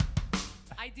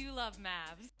I do love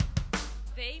Mavs.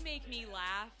 They make me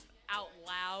laugh out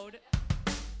loud.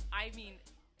 I mean,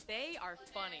 they are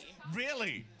funny.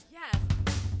 Really? Yes.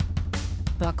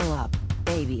 Buckle up,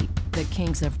 baby. The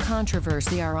kings of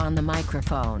controversy are on the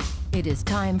microphone. It is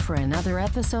time for another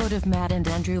episode of Matt and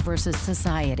Andrew versus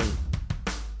Society.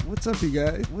 What's up, you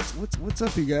guys? What's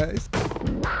up, you guys?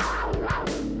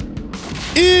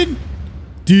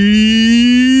 Indeed.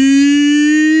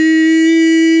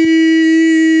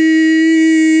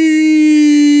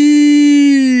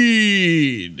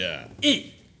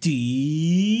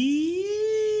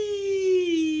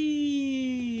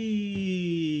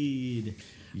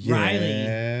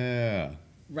 Yeah.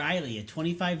 Riley, a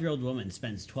 25-year-old woman,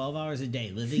 spends 12 hours a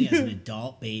day living as an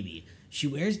adult baby. She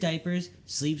wears diapers,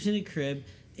 sleeps in a crib,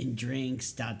 and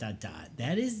drinks ...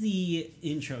 That is the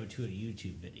intro to a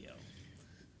YouTube video.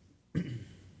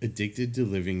 Addicted to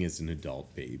living as an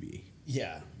adult baby.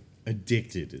 Yeah.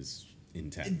 Addicted is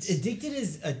intense. Addicted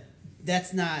is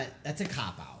that's a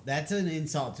cop-out. That's an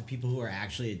insult to people who are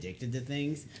actually addicted to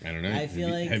things. I don't know. I feel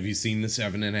have you seen the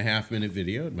 7.5 minute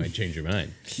video? It might change your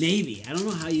mind. Maybe. I don't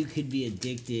know how you could be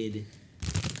addicted.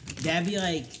 That'd be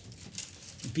like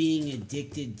being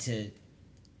addicted to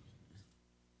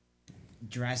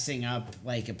dressing up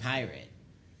like a pirate.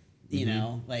 You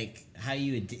know? Like, how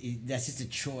you... That's just a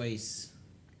choice.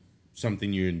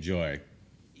 Something you enjoy.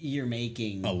 You're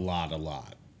making... A lot.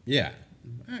 Yeah.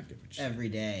 I get what you're saying. every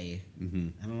day. I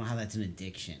don't know how that's an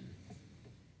addiction.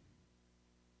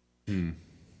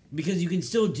 Because you can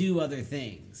still do other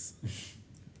things.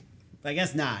 I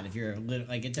guess not. If you're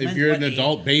like, it depends. If you're what an age-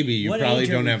 adult baby, you what probably age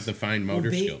are don't we- have the fine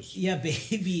motor skills. Yeah,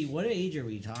 baby. What age are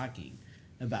we talking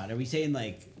about? Are we saying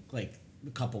like a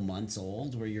couple months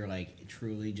old, where you're like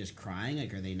truly just crying?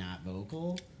 Like, are they not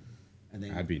vocal? Are they?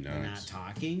 That'd be they're not nuts.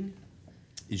 talking.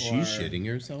 Is she Or, shitting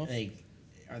herself? Like,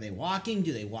 are they walking?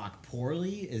 Do they walk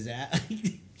poorly? Is that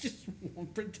just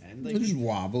pretend like? Just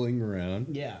wobbling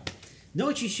around. Yeah.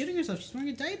 No, she's shitting herself. She's wearing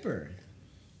a diaper.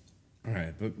 All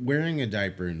right, but wearing a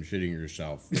diaper and shitting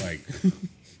yourself, like,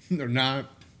 they're not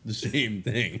the same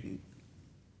thing.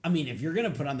 I mean, if you're gonna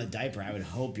put on the diaper, I would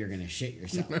hope you're gonna shit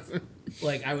yourself.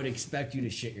 Like, I would expect you to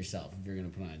shit yourself if you're gonna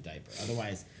put on a diaper.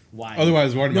 Otherwise, why?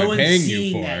 Otherwise, what am I one's paying you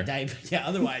seeing for? That diaper. Yeah.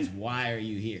 Otherwise, why are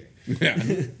you here?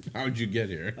 Yeah. How'd you get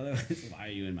here? Otherwise, why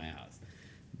are you in my house?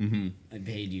 I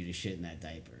paid you to shit in that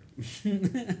diaper.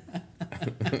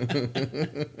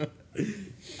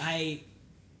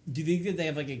 Do you think that they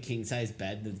have like a king size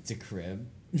bed that's a crib?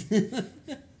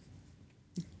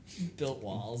 Built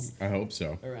walls I hope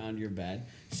so. around your bed.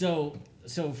 So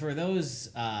for those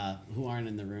who aren't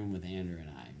in the room with Andrew and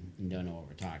I and don't know what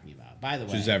we're talking about, by the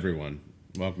way, Just everyone.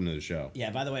 Welcome to the show. yeah.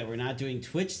 By the way, we're not doing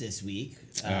Twitch this week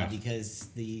because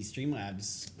the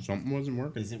Streamlabs Something wasn't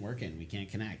working. isn't working. We can't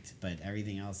connect, but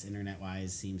everything else internet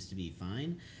wise seems to be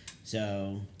fine.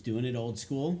 So doing it old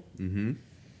school.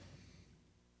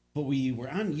 But we were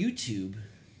on YouTube,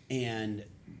 and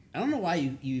I don't know why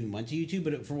you even went to YouTube,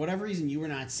 but for whatever reason you were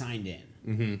not signed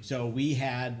in. So we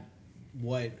had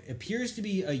what appears to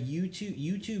be a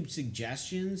YouTube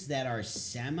suggestions that are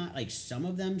like some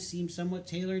of them seem somewhat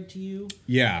tailored to you,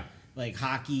 Yeah. like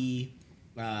hockey,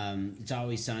 It's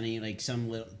Always Sunny, like some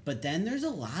little. But then there's a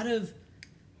lot of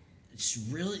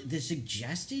the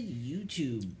suggested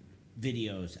YouTube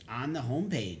videos on the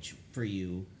homepage for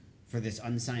you for this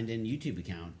unsigned in YouTube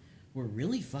account were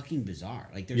really fucking bizarre.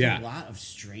 Like, there's Yeah. a lot of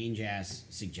strange ass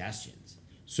suggestions.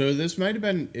 So this might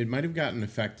have gotten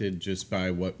affected just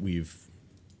by what we've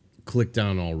clicked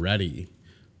on already,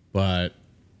 but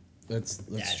let's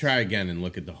Yeah. try again and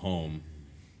look at the home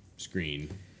screen.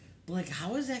 But like,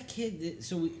 how is that kid?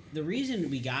 So the reason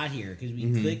we got here because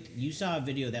we clicked. You saw a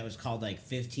video that was called like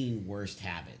 15 worst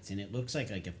habits, and it looks like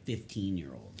a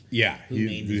 15-year-old. Yeah, Who he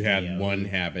made this had video? one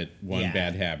Yeah.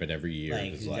 bad habit every year.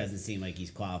 Like, of his it life. doesn't seem like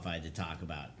he's qualified to talk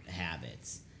about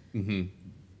habits.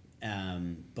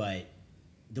 But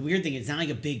the weird thing, it's not like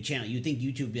a big channel. You'd think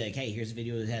YouTube would be like, hey, here's a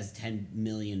video that has 10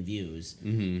 million views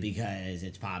because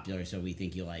it's popular, so we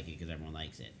think you'll like it because everyone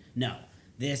likes it. No.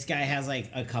 This guy has like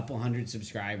a couple hundred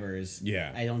subscribers.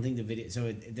 Yeah. I don't think the video...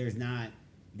 So there's not...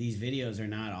 These videos are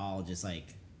not all just like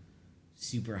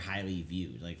super highly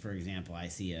viewed. Like, for example, I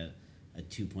see a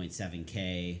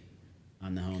 2.7K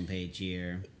on the homepage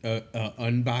here.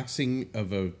 Unboxing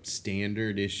of a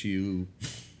standard issue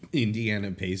Indiana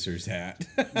Pacers hat.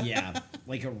 Yeah,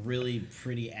 like a really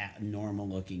pretty normal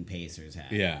looking Pacers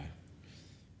hat. Yeah,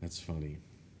 that's funny.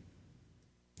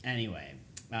 Anyway,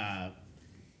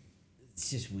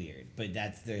 it's just weird, but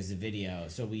there's a video.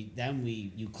 So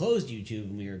you closed YouTube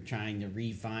and we were trying to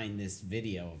re-find this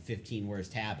video of 15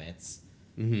 Worst Habits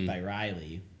by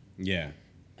Riley. Yeah.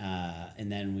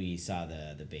 And then we saw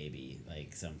the baby,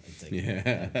 like it's like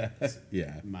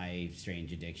Yeah. My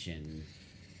Strange Addiction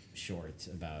short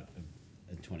about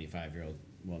a 25-year-old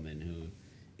woman who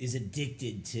is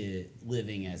addicted to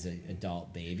living as an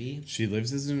adult baby. She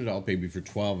lives as an adult baby for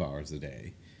 12 hours a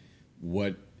day.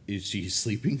 What is she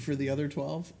sleeping for the other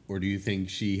 12? Or do you think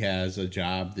she has a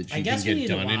job that she can get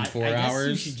done in 4 hours? I guess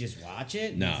you should just watch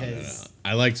it. No.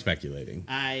 I like speculating.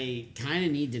 I kind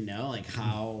of need to know like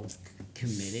how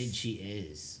committed she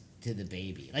is to the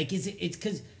baby. Like, it's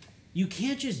because you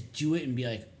can't just do it and be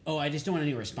like, oh, I just don't want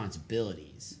any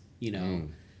responsibilities. You know,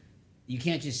 you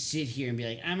can't just sit here and be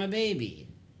like, I'm a baby,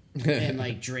 and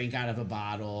like drink out of a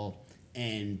bottle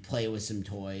and play with some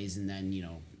toys, and then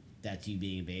that's you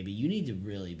being a baby. You need to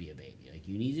really be a baby. Like,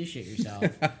 you need to shit yourself.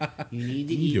 You need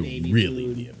to eat baby really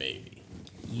food. be a baby.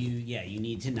 You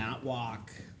need to not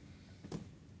walk.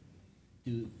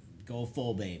 Go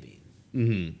full baby.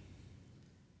 Mm-hmm.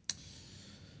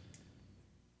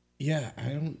 Yeah, I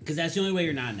don't... Because that's the only way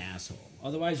you're not an asshole.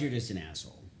 Otherwise, you're just an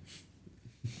asshole.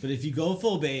 But if you go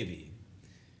full baby,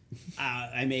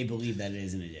 I may believe that it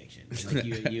is an addiction. Like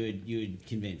you would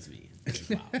convince me. Like,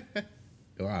 wow.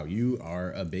 Wow, you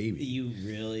are a baby. You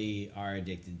really are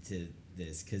addicted to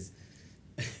this because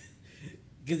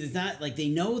it's not like they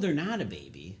know they're not a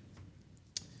baby.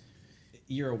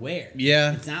 You're aware.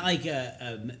 Yeah. It's not like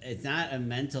it's not a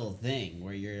mental thing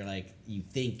where you're like you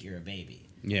think you're a baby.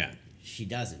 Yeah. She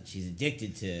doesn't. She's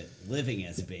addicted to living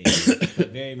as a baby, but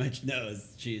very much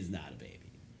knows she is not a baby.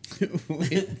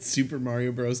 Super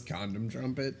Mario Bros. Condom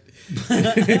trumpet.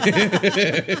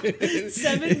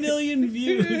 7 million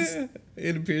views.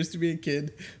 It appears to be a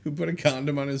kid who put a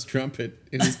condom on his trumpet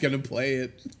and is going to play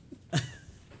it.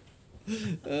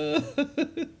 I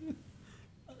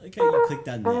like how you clicked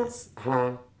on this.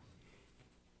 Because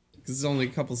it's only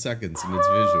a couple seconds and it's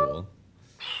visual.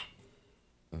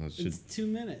 Oh, it should... It's 2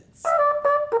 minutes.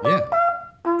 Yeah.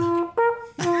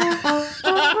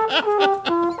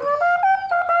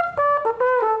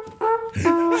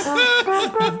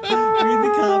 Read the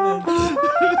comments.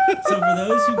 So for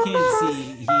those who can't see,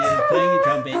 he is playing a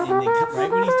trumpet, and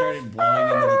right when he started blowing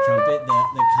into the trumpet,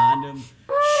 the condom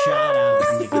shot out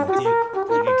in like a dick,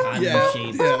 like a condom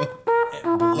shape. Yeah.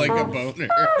 Like a boner.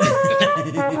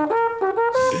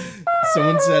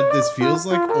 Someone said this feels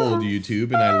like old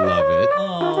YouTube, and I love it.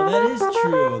 Oh, that is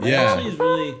true. That Yeah. actually is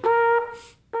really.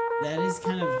 That is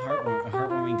kind of a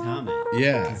heartwarming comment.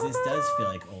 Yeah. Because this does feel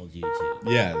like old YouTube.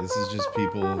 Yeah, this is just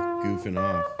people goofing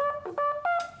off.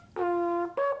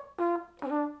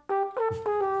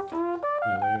 Wait, what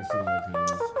are some other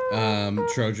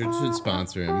comments? Trojan should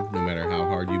sponsor him. No matter how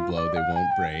hard you blow, they won't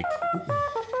break.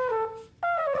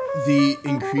 The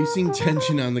increasing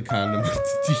tension on the condom with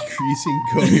the decreasing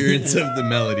coherence of the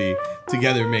melody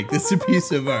together make this a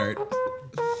piece of art.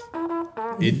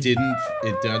 It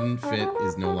doesn't fit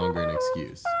is no longer an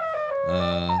excuse.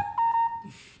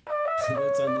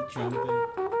 What's on the trumpet?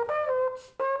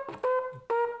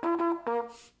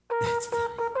 That's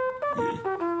funny.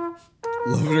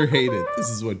 Love it or hate it, this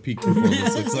is what peak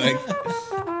performance looks like.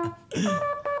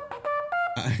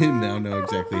 I now know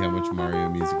exactly how much Mario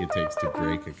music it takes to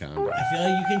break a condom. I feel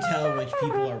like you can tell which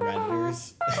people are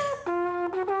Redditors.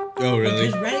 Oh, really?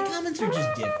 Because Reddit comments are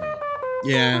just different.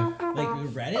 Yeah. Like, the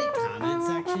Reddit comment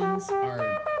sections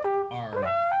are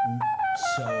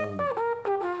so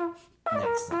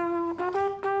next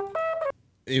level.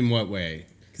 In what way?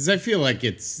 Because I feel like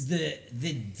it's...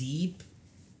 The deep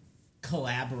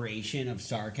collaboration of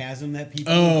sarcasm that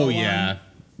people Oh, go yeah. on.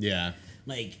 Yeah.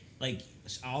 Like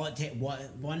all it takes,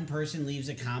 one person leaves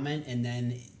a comment and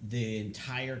then the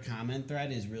entire comment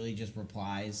thread is really just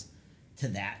replies to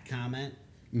that comment,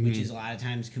 which is a lot of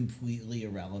times completely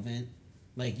irrelevant.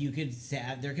 Like, you could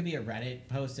have, there could be a Reddit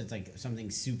post that's like something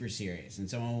super serious and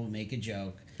someone will make a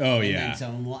joke. Oh, and yeah. then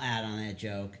someone will add on that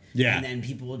joke. Yeah. And then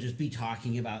people will just be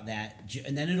talking about that.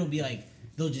 And then it'll be like,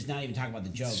 they'll just not even talk about the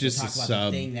joke. It's They'll just talk a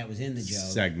about the thing that was in the joke.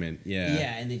 segment, yeah.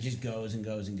 Yeah, and it just goes and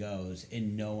goes and goes,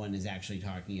 and no one is actually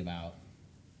talking about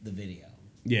the video.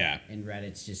 Yeah. And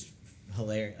Reddit's just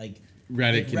hilarious. Like,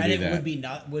 Reddit can do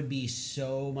that. would be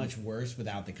so much worse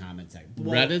without the comment section.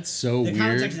 Reddit's so the comment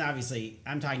weird. section, obviously,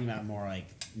 I'm talking about more like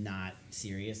not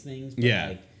serious things. But Yeah.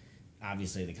 Like,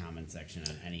 obviously, the comment section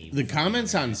on any. The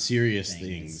comments on Reddit serious thing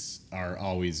things are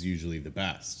always usually the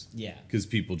best. Yeah. Because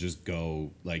people just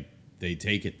go, like, they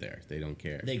take it there. They don't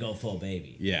care. They go full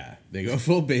baby. Yeah. They go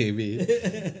full baby.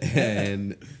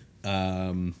 And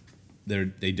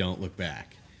they don't look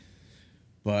back.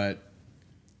 But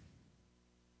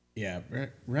Yeah,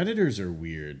 Redditors are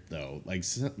weird though. Like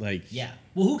Yeah.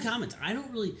 Well, who comments?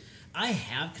 I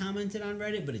have commented on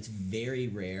Reddit, but it's very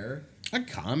rare. I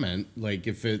comment like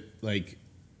if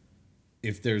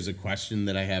there's a question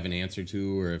that I have an answer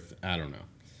to, or if I don't know.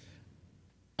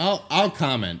 I'll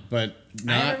comment, but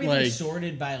I have not everything like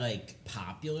sorted by like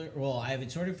popular. Well, I have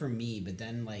it sorted for me, but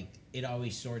then like it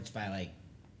always sorts by like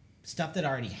stuff that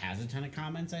already has a ton of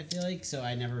comments. I feel like so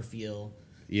I never feel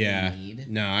the need.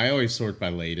 No, I always sort by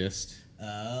latest.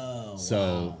 Oh, So,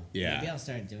 wow. yeah. Maybe I'll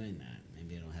start doing that.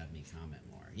 Maybe it'll have me comment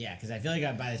more. Yeah, because I feel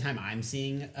like by the time I'm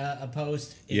seeing a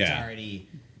post, it's already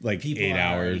Like people 8 are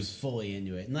already hours. fully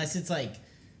into it. Unless it's like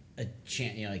a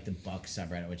chant, like the Buck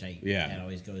subreddit, which that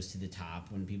always goes to the top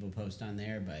when people post on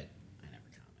there, but I never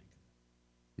comment.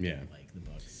 Yeah. Like the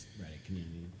Bucks Reddit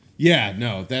community. Yeah,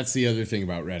 no, that's the other thing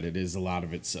about Reddit is a lot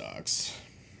of it sucks.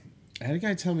 I had a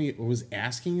guy tell me was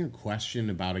asking a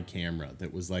question about a camera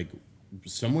that was like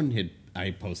I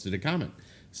posted a comment.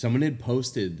 Someone had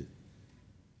posted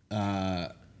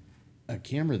a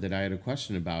camera that I had a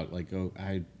question about, like, oh,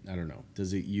 I don't know.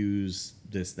 Does it use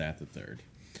this, that, the third?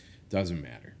 Doesn't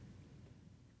matter.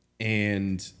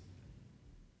 And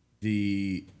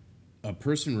a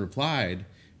person replied,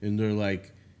 and they're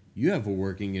like, you have a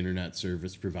working internet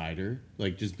service provider,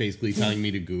 like just basically telling me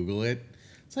to Google it.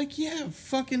 It's like, yeah,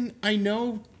 fucking, I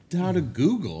know how to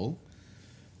Google.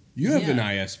 You have an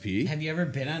ISP. Have you ever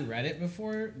been on Reddit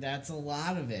before? That's a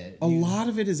lot of it. A lot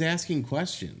of it is asking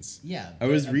questions. Yeah. I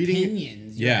was reading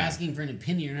opinions. You're asking for an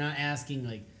opinion. You're not asking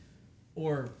like,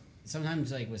 or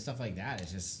sometimes like with stuff like that,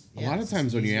 it's just a lot of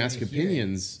times when you ask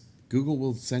opinions, Google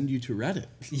will send you to Reddit.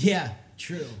 Yeah,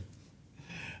 true.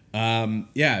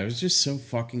 Yeah, it was just so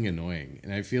fucking annoying,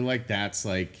 and I feel like that's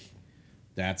a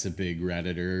big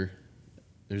Redditor.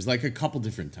 There's like a couple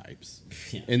different types,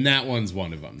 and that one's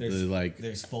one of them.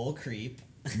 There's full creep.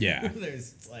 Yeah.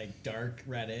 There's like dark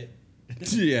Reddit.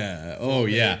 Yeah. Oh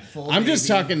yeah.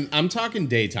 I'm talking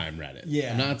daytime Reddit.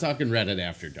 Yeah. I'm not talking Reddit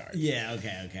after dark. Yeah.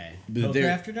 Okay. But Poker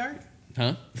After Dark.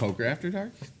 Huh? Poker After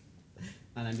Dark?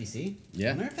 On NBC. Yeah.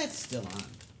 I wonder if that's still on.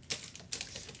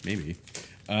 Maybe.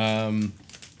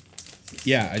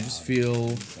 Yeah. I just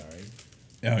feel. Sorry.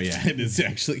 Oh yeah, it is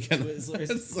actually kind of.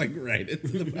 Twizzlers. It's like right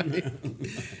into the mic.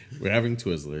 We're having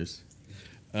Twizzlers.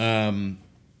 But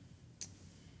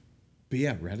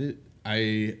yeah, Reddit.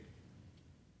 I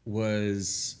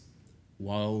was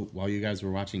while you guys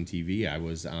were watching TV, I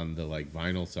was on the like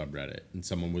vinyl subreddit, and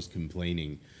someone was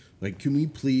complaining, like, can we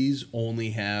please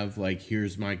only have like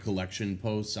here's my collection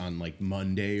posts on like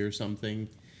Monday or something,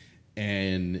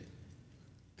 and.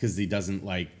 Because he doesn't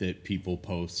like that people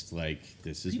post like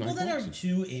this is people my that collection. are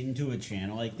too into a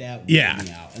channel like that. Yeah. Weird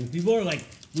me out. And people are like,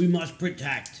 we must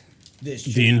protect this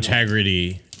channel. The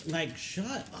integrity. Like,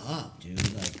 shut up, dude.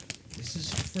 Like, this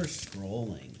is for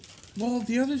scrolling. Well,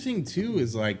 the other thing too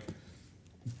is like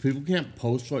people can't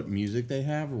post what music they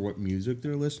have or what music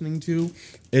they're listening to.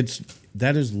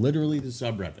 That is literally the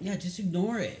subreddit. Yeah, just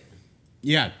ignore it.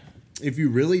 Yeah, if you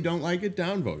really don't like it,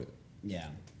 downvote it. Yeah.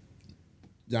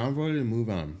 Downvote it and move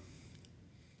on.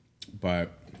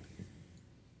 But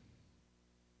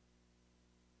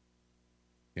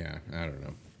yeah, I don't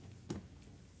know.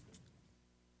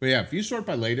 But yeah, if you sort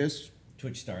by latest,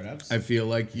 Twitch startups. I feel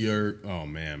like you're. Oh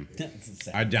man, That's a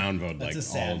sad, I downvote that's like a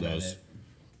sad all those. Reddit.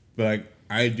 But like,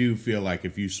 I do feel like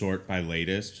if you sort by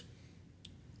latest,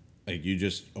 like you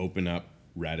just open up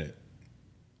Reddit,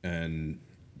 and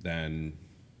then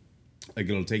like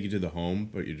it'll take you to the home,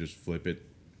 but you just flip it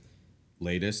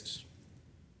latest.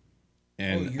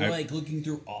 And you're like looking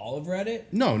through all of Reddit?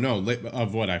 No,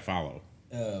 of what I follow.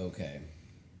 Oh, okay.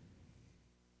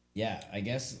 Yeah, I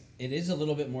guess it is a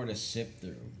little bit more to sift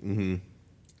through. Mm-hmm.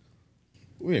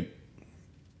 Wait,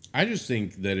 I just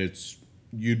think that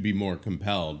you'd be more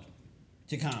compelled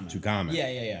To comment.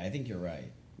 Yeah. I think you're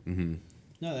right. Mm-hmm.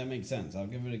 No, that makes sense. I'll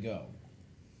give it a go.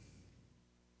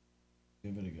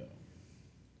 Give it a go.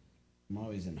 I'm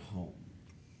always in home.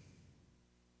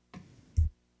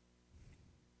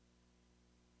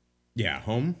 Yeah,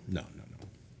 home? No.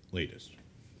 Latest.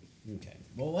 Okay.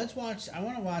 Well, let's watch. I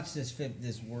want to watch the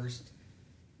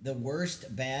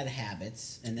worst bad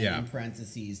habits, and then in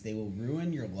parentheses, they will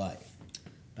ruin your life,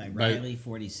 by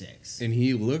Riley46. And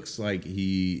he looks like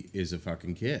he is a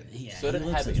fucking kid. Yeah, Certain he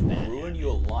looks habits like a will bad ruin habit.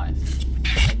 your life,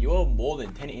 and you're more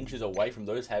than 10 inches away from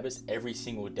those habits every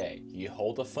single day. You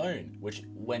hold a phone, which,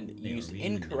 when used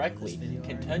reading the middle of this incorrectly, video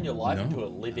can already. turn your life No. into a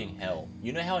living hell.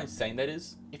 You know how insane that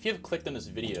is? if you've clicked on this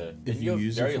video, then If you you've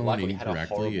use your very phone likely had a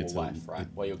incorrectly, horrible it's a- life, right?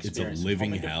 Where you it's a experienced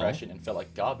living common hell. depression and felt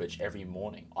like garbage every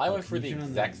morning. I went through the you turn on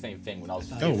exact the- same thing when I was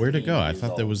 15 Oh, where'd it go? I years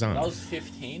thought that old. was on. When I was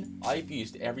 15, I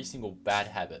used every single bad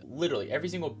habit, literally every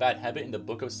single bad habit in the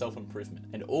book of self-improvement.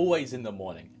 And always in the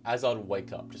morning, as I'd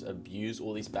wake up, just abuse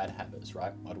all these bad habits,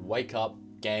 right? I'd wake up,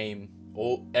 game,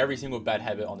 every single bad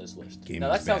habit on this list. Game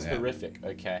Now is that sounds bad habit. horrific,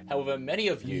 okay? However, many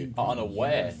of you are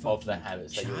unaware of the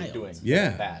habits that you're child. doing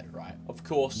Yeah. bad, right? Of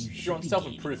course, You if you're on should be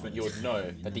self-improvement, you gaming would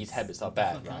know that these habits are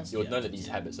bad, fuck right? else You would do know you that have to these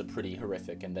do? habits are pretty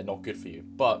horrific and they're not good for you.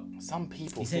 But some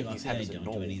people You say, think these "Well, I habits are don't do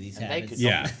normal, any of these and they habits." could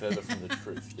Yeah. not be further from the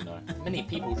truth, you know? Many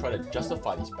people try to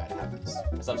justify these bad habits.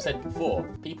 As I've said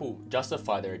before, people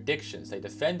justify their addictions. They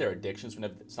defend their addictions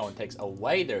whenever someone takes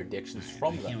away their addictions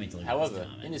from can't them. wait to look at However, these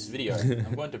comments. in this video,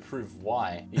 I'm going to prove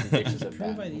why these addictions are Prove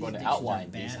bad. why I'm these going to addictions are outline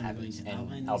bad, these I'm going habits to and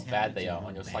outline how these bad habits they and are how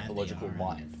on your bad they psychological are.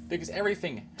 mind. Because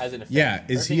everything has an effect. Yeah, is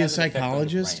Everything he a has an effect on your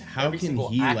psychologist? brain. How Every can single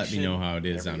he let me action, know how it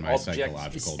is every on my object,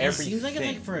 psychological It everything, seems like it's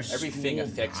like for a everything school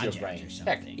affects your project brain. or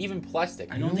Heck, something. even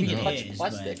plastic. I don't When you know. touch It is,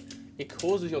 plastic, but- it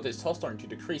causes your testosterone to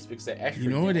decrease because they're estrogen. You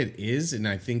know what it is, and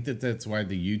I think that that's why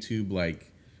the YouTube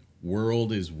like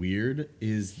world is weird.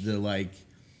 Is the like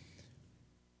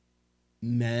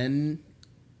men,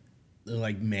 the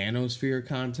like manosphere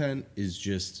content is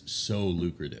just so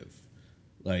lucrative.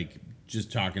 Like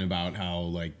just talking about how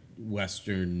like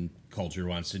Western culture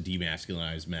wants to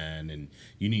demasculinize men, and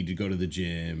you need to go to the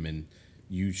gym, and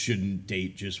you shouldn't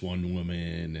date just one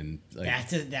woman, and like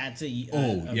That's a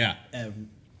yeah. a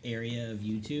area of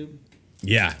YouTube.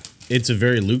 yeah, it's a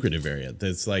very lucrative area.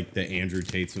 That's like the Andrew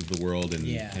Tates of the world and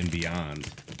Yeah. and beyond.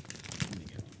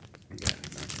 Yeah,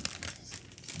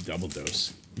 double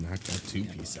dose. Knock that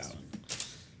 2-piece out.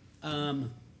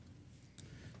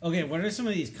 Okay, what are some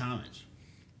of these comments?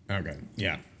 Okay,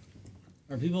 yeah.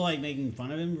 Are people like making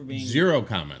fun of him for being? 0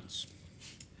 comments.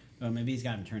 Oh, maybe he's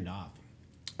got him turned off.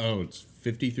 Oh, it's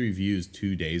 53 views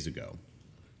 2 days ago.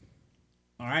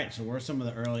 All right, so where's some of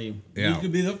the early? Yeah. These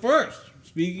could be the first.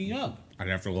 Speaking of. I'd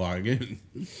have to log in.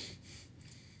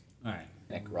 All right.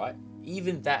 neck, right?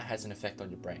 Even that has an effect on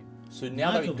your brain. So now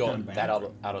Might that we've feel gotten kinda that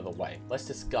bad. out of the way, let's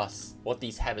discuss what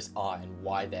these habits are and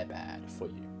why they're bad for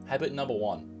you. Habit number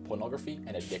 1, pornography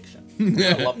and addiction. I'm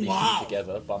gonna lump these Wow. two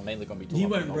together, but I'm mainly going to be talking He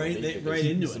about went pornography right because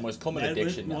into it's it. the most common That was-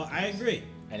 addiction now. Well, I agree.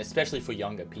 And especially for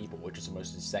younger people, which is the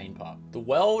most insane part. The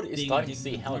world is Being starting to addicted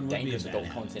see to how porn would be a dangerous bad adult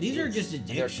habit. content These is. are just And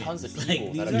there are tons of addictions. people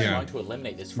Like, that are these are- trying to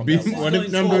eliminate this from Be- their what lives.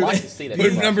 if So I number like to see that what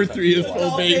if people number actually 3 is don't for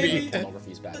realize baby? that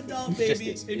pornography is bad for you. Adult It just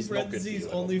baby is. in It's not good for parentheses you.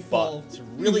 only But fall. to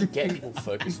really get people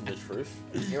focused on the truth,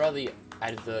 here are the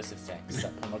adverse effects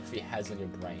that pornography has on your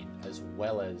brain, as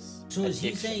well as So is he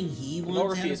addiction. saying he wants to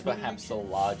Pornography have is a perhaps the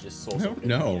pornography? largest source of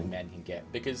No. dopamine a man can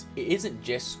get, because it isn't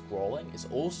just scrolling, it's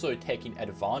also taking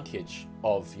advantage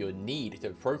of your need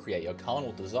to procreate, your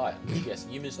carnal desire. Yes,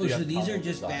 humans do Oh, so have these carnal are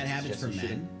just desires, bad habits just for you should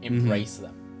men? embrace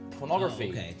them. Pornography Oh,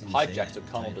 okay. Didn't say hijacks that your in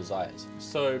the carnal title. desires.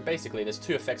 So basically, there's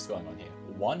 2 effects going on here.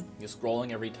 1, you're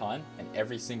scrolling every time, and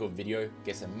every single video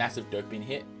gets a massive dopamine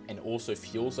hit and also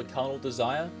fuels a carnal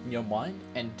desire in your mind.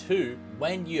 And 2,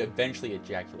 when you eventually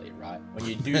ejaculate, right? When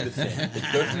you do the thing, the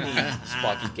dopamine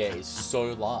spike you get is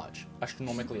so large,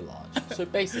 astronomically large. So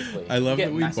basically, I love you get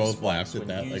that we massive both spikes laughed at when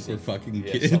that like using we're fucking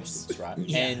the kids. substance, right?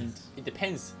 Yeah. And it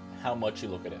depends how much you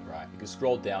look at it, right? You can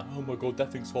scroll down, oh my god,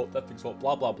 that thing's hot,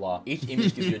 blah, blah, blah. Each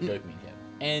image gives you a dopamine hit.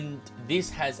 And this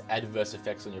has adverse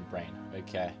effects on your brain,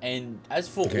 okay? And as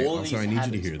for Okay, all of also, these I need you to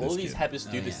habits, hear all this, of these kid. habits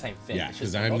do Oh, the yeah. same thing. Yeah, It's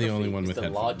just 'cause I'm the only pornography one is with the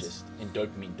headphones. largest in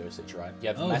dopamine dosage, right? You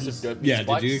have Oh, massive he's- dopamine Yeah, did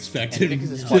spikes. you expect and him because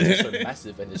the to- spikes are so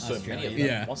massive and there's so many of Australian. them,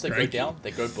 Yeah, once they crikey. go down,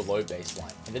 they go below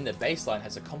baseline. And then the baseline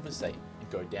has to compensate and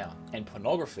go down. And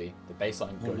pornography, the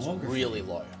baseline goes Pornography. really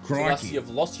low. So Crikey. thus you've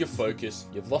lost your focus,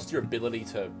 you've lost your ability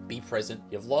to be present,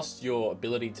 you've lost your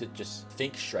ability to just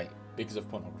think straight because of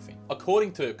pornography.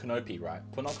 According to Canopy, right,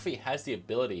 pornography has the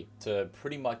ability to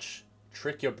pretty much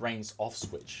trick your brain's off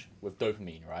switch with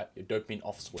dopamine, right? Your dopamine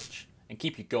off switch. And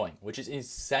keep you going, which is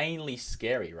insanely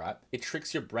scary, right? It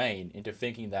tricks your brain into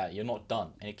thinking that you're not done,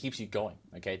 and it keeps you going.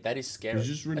 Okay, that is scary.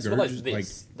 He's just as well as regurgit-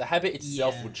 this, the habit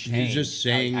itself Yeah. would He's change. just how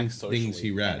you saying act socially things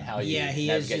he read. and how you Yeah, he is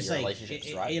navigate just your like- relationships,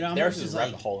 it right? almost There's is a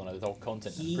rabbit like hole in adult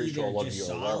content. I'm he pretty sure a either lot of you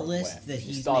are aware of solace where that you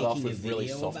he's start off making a with really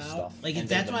video soft about. stuff, Like, and that's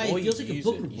then the why it more feels you like a use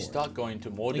book it, you report. start going to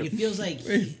more Like it feels like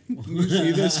You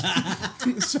see this?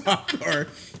 Softcore,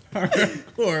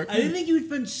 hardcore. I didn't think you would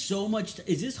spend so much.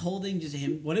 Is this whole thing just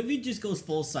him? What if he just goes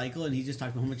full cycle and he just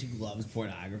talks about how much he loves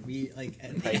pornography? Like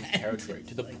at the crazy end? territory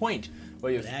to the point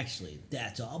where you're But actually,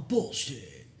 that's all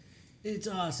bullshit. It's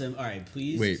awesome. All right,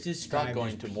 please Wait. just Start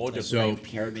going to more like, so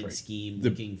pyramid territory. scheme The-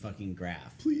 looking fucking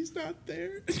graph. Please not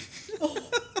there.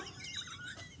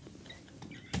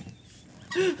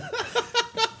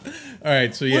 All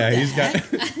right, so yeah,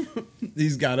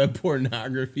 he's got a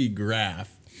pornography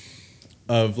graph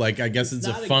of like, I guess it's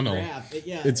a not a funnel. graph,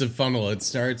 yeah. It's a funnel. It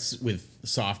starts with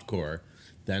softcore,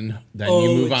 then you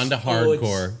move on to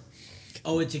hardcore.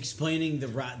 It's explaining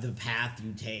the path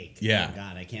you take. Yeah. Oh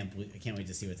God, I can't wait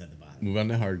to see what's at the bottom. Move on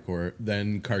to hardcore,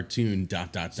 then cartoon ...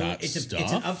 So it's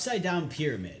stuff. an upside down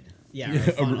pyramid. Yeah, or a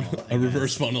funnel. A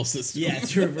reverse funnel system. Yeah,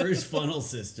 it's a reverse funnel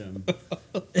system.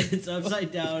 It's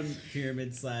upside down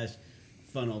pyramid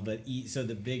 / funnel, but so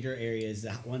the bigger areas,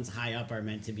 the ones high up, are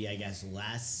meant to be, I guess,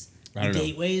 less I don't know.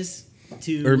 gateways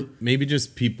to. Or maybe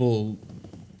just people.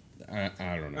 I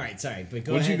don't know. All right, sorry, but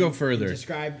go Why don't ahead. you go and further?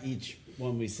 Describe each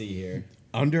one we see here.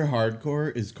 Under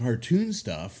hardcore is cartoon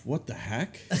stuff. What the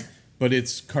heck? But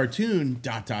it's cartoon ...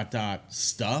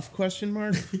 stuff ?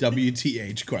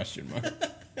 WTH ?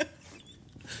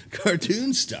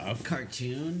 Cartoon stuff.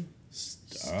 Cartoon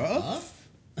Stuff?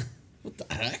 What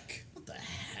the heck? What the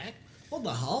heck? What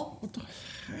the hell? What the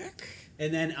heck?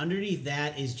 And then underneath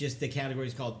that is just the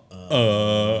categories called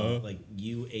like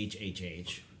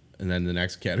UHHH. And then the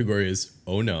next category is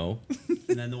oh no.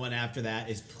 And then the one after that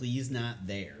is please not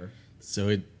there.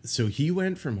 So he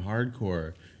went from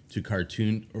hardcore to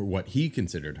cartoon, or what he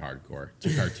considered hardcore,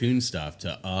 to cartoon stuff,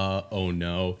 to oh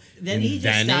no, Then and he just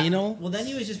then stopped, anal. Well, then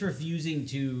he was just refusing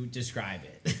to describe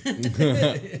it.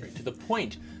 To the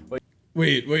point where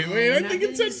Wait! We're I not think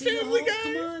it getting said to see the Family whole-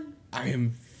 Guy. Come on. I am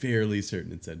fairly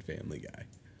certain it said Family Guy.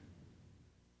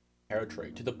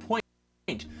 territory, to the point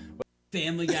where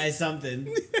Family Guy something.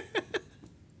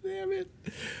 Damn it.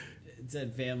 It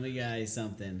said Family Guy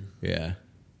something. Yeah.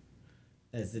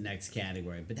 That's the next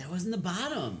category. But that wasn't the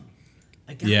bottom.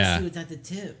 I gotta Yeah. see what's at the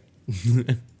tip.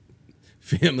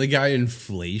 Family Guy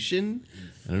inflation?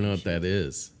 I don't know what that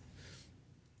is.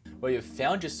 where you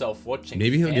found yourself watching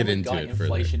Maybe he'll get Family into Guy it further.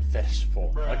 inflation fetish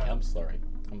porn. Okay, I'm sorry.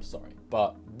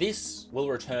 But this will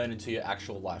return into your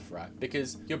actual life, right?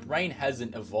 Because your brain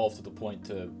hasn't evolved to the point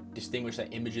to distinguish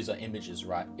that images are images,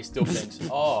 right? It still thinks,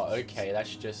 oh, okay,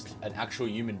 that's just an actual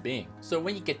human being. So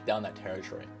when you get down that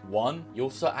territory, one, you'll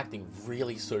start acting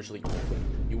really socially awkward.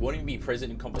 You won't even be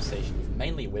present in conversation with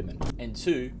mainly women. And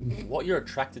two, what you're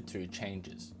attracted to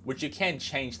changes, which you can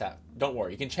change that. Don't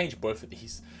worry, you can change both of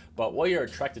these. But what you're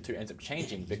attracted to ends up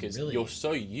changing because Really? you're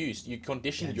so used, you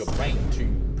conditioned your Yes. brain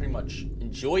to pretty much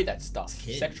enjoy that stuff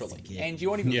Kids, sexually. it's a kid. And you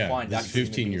won't even Yeah, find this actual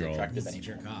human beings 15-year-old. attractive This is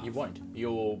anymore. jerk off. You won't.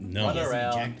 You'll No. run He hasn't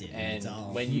around, injected, and it's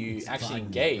all when you actually clogging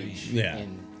engage the brain. Yeah.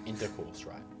 in intercourse,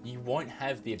 right, you won't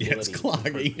have the Yeah, ability it's to clogging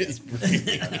procreate. his brain.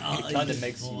 It kind of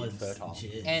makes you Bullets, fertile.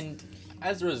 jizz. And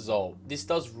as a result, this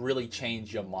does really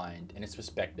change your mind and its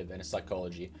perspective and its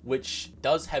psychology, which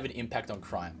does have an impact on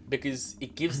crime because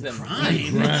it gives them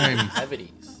crime? Crime.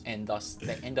 depravities, and thus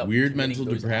they end up Weird committing mental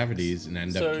those depravities acts. and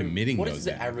end So up committing what those is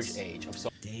the acts. average age of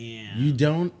someone? Damn. You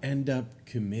don't end up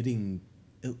committing,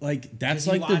 like, that's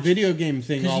 'Cause you like the watch- video game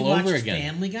thing 'Cause all you watch over again.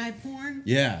 Family Guy porn?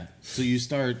 Yeah. So you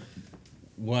start,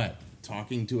 what?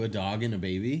 Talking to a dog and a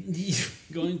baby?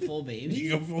 Going full baby? You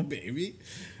go full baby?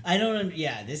 I don't.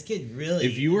 Yeah, this kid really.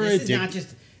 If you were this is not addicted-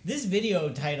 just this video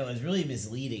title is really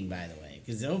misleading, by the way,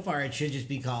 because so far it should just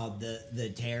be called the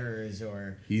terrors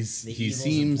or the He evils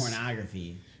seems. of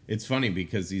pornography. It's funny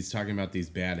because he's talking about these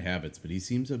bad habits, but he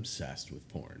seems obsessed with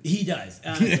porn. He does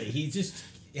honestly. He just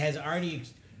has already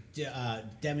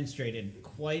demonstrated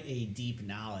quite a deep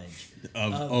knowledge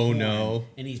Of oh porn, no.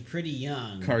 and he's pretty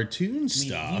young. Cartoon I mean,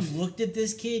 stuff. if you looked at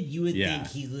this kid, you would Yeah.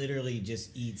 think he literally just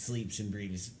eats, sleeps, and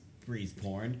breathes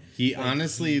porn. He Like,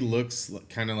 honestly looks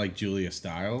kind of like Julia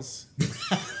Stiles. he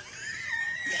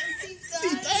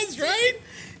does, right?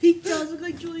 He does look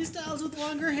like Julia Stiles with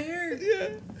longer hair. Yeah.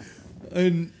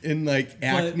 And like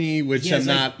acne, which he I'm has,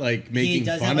 not like making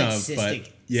does fun have, of, cystic, but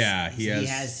yeah, he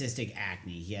has cystic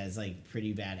acne. He has like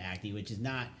pretty bad acne, which is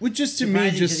not. which just to me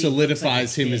surprising just 'cause he looks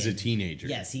solidifies like him as a kid. teenager.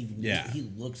 Yes, he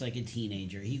looks like a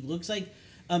teenager. He looks like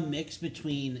a mix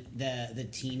between the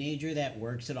teenager that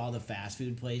works at all the fast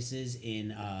food places in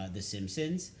The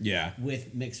Simpsons. Yeah.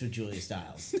 With mixed with Julia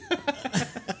Stiles.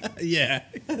 Yeah.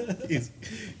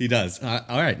 He does. All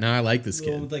right, now I like this The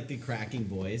one kid. with like the cracking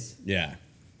voice. Yeah.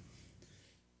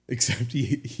 Except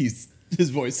his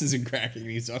voice isn't cracking.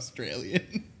 He's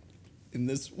Australian in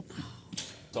this one.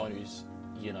 Someone who's,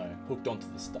 hooked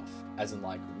onto the stuff, as in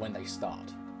like when they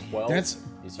start. 12 That's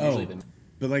is usually the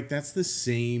but like that's the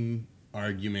same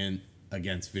argument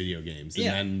against video games, and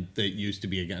Yeah. then that used to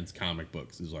be against comic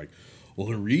books. Is like, well,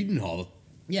 they're reading all.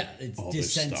 Yeah, it's All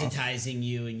this stuff. desensitizing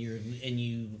you, and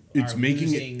It's are making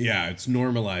losing, it. Yeah, it's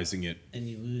normalizing it. and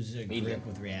you lose a medium. grip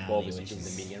with reality. 12 is which usually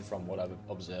is, the median from what I've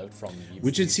observed from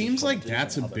Which it YouTube seems like commentators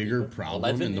that's a and other bigger people. problem,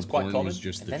 11 and the is quite porn common, was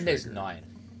just and the then there's trigger. 9.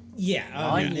 Yeah,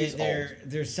 9 years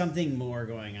there's something more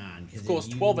going on. Of course,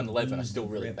 12 and 11 are still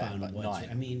really bad, but 9.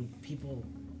 I mean, people.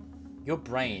 Your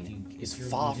brain If is you're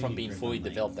far losing from your being grip fully on,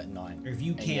 like- developed at 9. Or if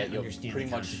you and can't yet you're understand pretty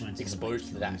the much consequences of, exposed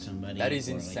to killing that. somebody That is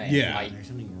or, like, insane. Yeah. Like, there's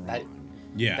something that, wrong.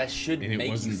 Yeah. that should and it make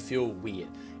you wasn't- feel weird.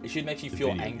 It should make you The feel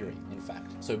video angry, game. in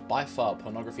fact. So by far,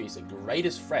 pornography is the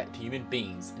greatest threat to human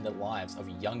beings in the lives of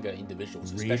younger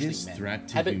individuals, Greatest especially men. threat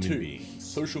to Habit human 2, beings.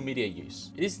 social media use.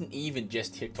 It isn't even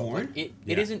just TikTok. Porn? Like, it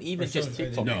Yeah. isn't even Or just social-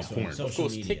 TikTok. No, anymore. porn. Of Social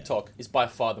course, media. TikTok is by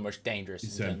far the most dangerous. He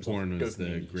in said terms porn of was the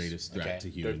dopamine use, greatest threat to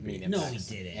human dopamine beings. No, impacts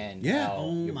he didn't. And Yeah. how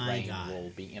Oh your my brain God.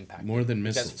 will be impacted. More than It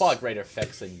has missiles. far greater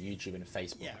effects than YouTube and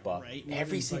Facebook, Yeah, but right. More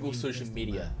every than single fucking social crystal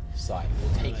media meth. site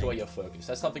will take Like- away your focus.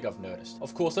 That's something I've noticed.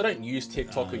 Of course, I don't use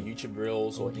TikTok or YouTube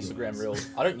Reels or Instagram Reels.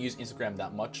 I don't use Instagram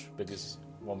that much because,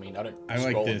 well, I mean, I don't. I like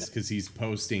scroll in this it. because he's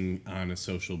posting on a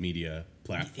social media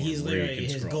platform. He's where you literally can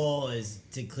his scroll. goal is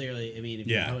to clearly. I mean, if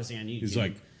Yeah. you're posting on YouTube, He's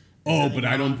like, there's oh, nothing but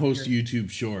I don't wrong. post You're- YouTube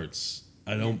shorts.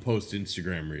 I don't post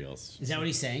Instagram reels. Is that what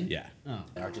he's saying? Yeah. Oh.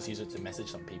 I just use it to message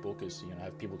some people because, I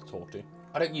have people to talk to.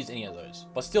 I don't use any of those,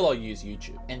 but still I'll use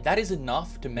YouTube. And that is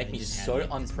enough to make I me just had so to get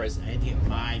this- unpresent. I had to get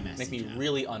my message. Make me out.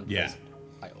 really unpleasant.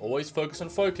 I always focus on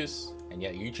focus, and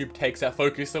yet YouTube takes that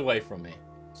focus away from me.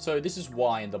 So this is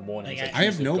why in the mornings Like, I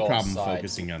have choose to no go problem outside.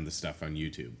 focusing on the stuff on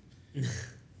YouTube.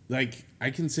 Like,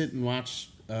 I can sit and watch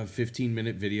a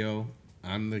 15-minute video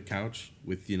on the couch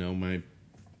with, my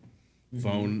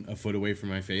phone a foot away from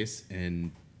my face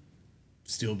and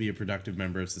still be a productive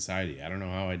member of society. I don't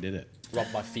know how I did it. Rub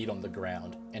my feet on the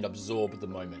ground and absorb the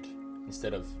moment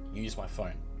instead of use my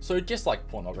phone. So just like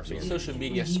pornography, social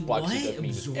media You spikes your what? dopamine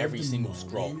with Absorb every the single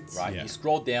scroll, moment? right? Yeah. You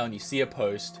scroll down, you see a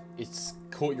post, it's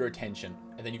caught your attention,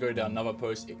 and then you go down another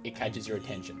post, it catches your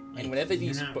attention. Like, And whenever you're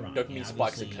these not wrong. dopamine Yeah,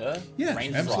 spikes obviously- occur, Yeah,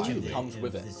 brain absolutely. fry comes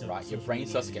with it, The right? Your social brain media,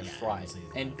 starts to get yeah, fried. obviously,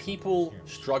 And that's people here.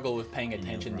 struggle with paying And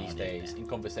attention overall these did days that. in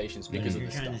conversations But because if of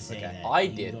you're this trying to stuff. say Okay, that I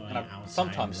you did, going and I outside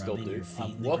sometimes and still rubbing do. your feet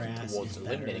I'm in the working grass towards is better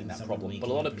eliminating than that someone problem, but a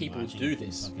waking lot up of and people watching do full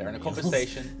this. fucking They're in a reels.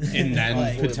 conversation. And then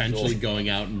Like- potentially going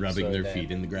out and rubbing So their their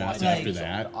feet in the grass mind after moves on.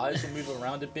 that. The eyes will move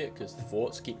around a bit because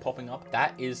thoughts keep popping up.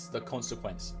 That is the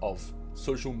consequence of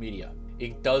social media.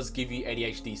 It does give you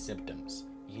ADHD symptoms.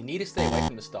 You need to stay away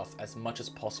from the stuff as much as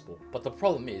possible. But the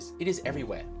problem is, it is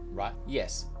everywhere, right?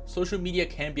 Yes, social media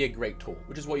can be a great tool,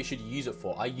 which is what you should use it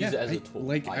for. I use it as a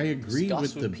tool. I agree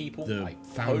discuss with people, the I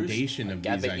post, foundation I of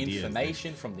gather these ideas.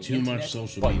 information from the Too internet, much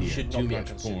social but you media, should not too be a much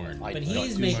consumer. porn. I But don't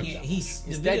he's do making much it. He's the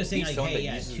Instead, video saying he's like, showing hey, that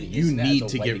yeah, uses the You internet need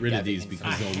as to a way get rid of gather these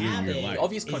because information. they'll ruin your habit life. The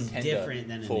obvious is contender different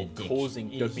than an for addiction.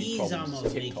 causing And dopamine he's problems is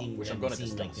almost TikTok, making which I'm them going to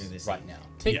seem like discuss they're the right same. now.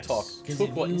 Yes. TikTok 'Cause took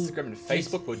if what you Instagram and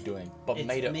Facebook just- were doing, but it's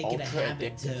made it make it a ultra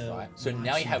habit addictive, to right? So now you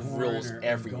watching have porn reels or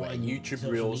everywhere. going YouTube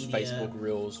social reels, media. Facebook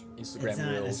reels, It's Instagram not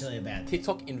reels. necessarily a bad thing.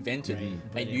 TikTok invented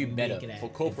Right, but a if new you meta make it a- for if you're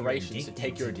corporations to addicted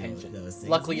take your to attention. those things,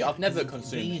 Luckily, yeah, I've never 'cause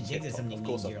consumed being addicted to TikTok. something Of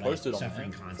course, means I've you're, posted like, on suffering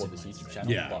there for this consequences, YouTube right?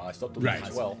 channel, Yeah. but I stopped doing Right. it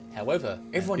as well. However,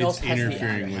 everyone It's else has the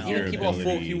interfering app. with Even your people I thought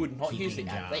ability you would not use Keeping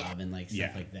the app. job They and like stuff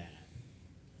Yeah. like that.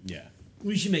 Yeah.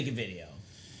 We should make a video.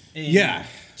 And Yeah.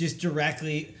 Just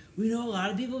directly. We know a lot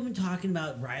of people have been talking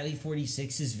about Riley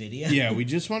 46's video. Yeah, we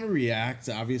just want to react.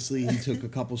 Obviously, he took a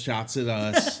couple shots at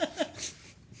us.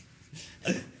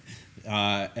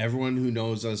 Everyone who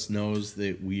knows us knows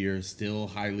that we are still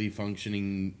highly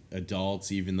functioning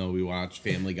adults, even though we watch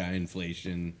Family Guy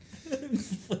inflation.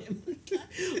 Family Guy?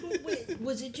 Wait,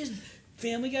 was it just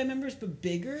Family Guy members but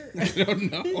bigger? I don't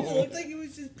It know. looked like it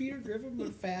was just Peter Griffin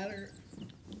but fatter.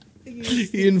 Like he was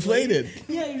just He inflated.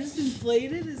 Yeah, he was just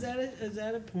inflated. Is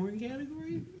that a porn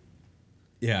category?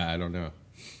 Yeah, I don't know.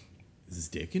 Is his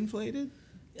dick inflated?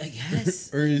 I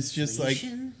guess. Or is just like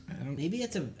Inflation? I don't. Maybe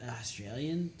it's an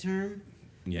Australian term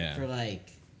Yeah. for like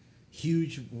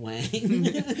huge wang.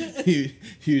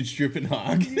 Huge dripping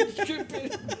hog.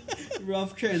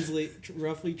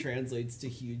 Roughly translates to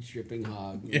huge dripping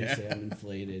hog. When you Yeah. say I'm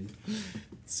inflated.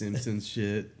 Simpsons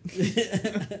shit.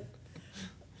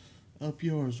 Up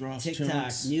yours, Ross TikTok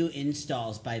Chunks. new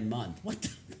installs by month. What the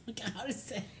fuck? How does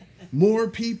that? More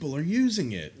people are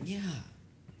using it. Yeah.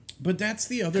 But that's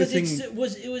the other Because thing. it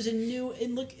was a new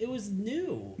and look, it was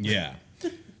new. Yeah.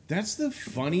 That's the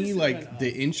funny, Listen, like, went the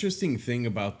up. interesting thing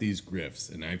about these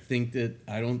grifts. And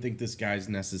I don't think this guy's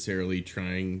necessarily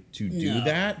trying to do No,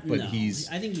 that, but no. he's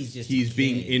I think he's just he's a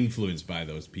being kid. influenced by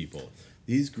those people.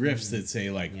 These grifts that say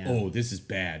like, Yeah. "Oh, this is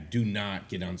bad. Do not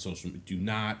get on social media. Do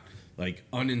not like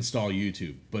uninstall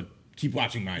YouTube, but keep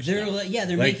watching my They're stuff." like, yeah,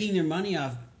 they're Like, making their money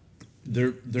off.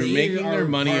 they're they making their are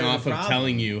money part of the off of problem.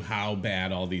 telling you how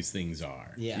bad all these things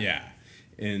are. Yeah. Yeah.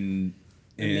 And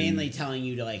They're mainly telling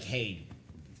you to like, hey,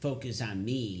 focus on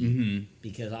me Mm-hmm.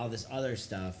 because all this other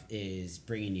stuff is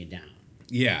bringing you down.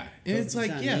 Yeah, and it's Focus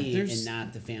like, on yeah, me there's, and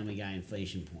not the Family Guy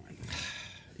inflation porn.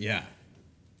 yeah,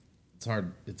 it's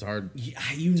hard. It's hard.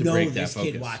 You to know break that this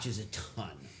kid focus. watches a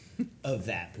ton of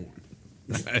that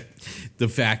porn. The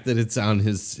fact that it's on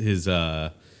his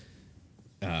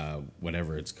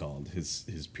whatever it's called,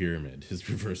 his pyramid, his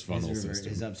reverse funnel system,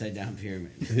 His upside down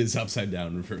pyramid. his upside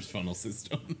down reverse funnel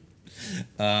system.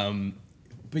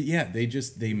 But yeah,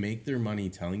 they make their money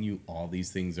telling you all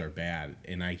these things are bad,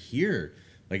 and I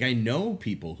know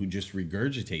people who just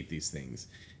regurgitate these things.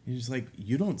 And it's like,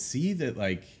 you don't see that,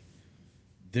 like,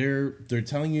 they're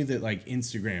telling you that, like,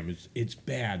 Instagram it's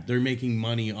bad. They're making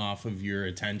money off of your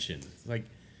attention. It's like,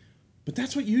 but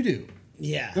that's what you do.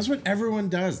 Yeah. That's what everyone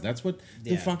does. That's what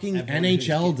the Yeah, fucking everyone who's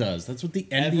NHL does. That's what the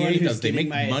NBA does. They make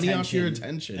money off your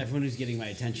attention. Everyone who's getting my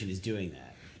attention is doing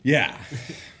that. Yeah.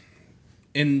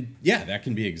 And yeah, that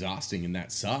can be exhausting and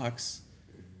that sucks.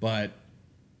 But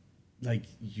like,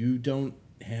 you don't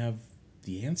have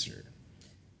the answer.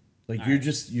 Like, you're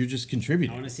just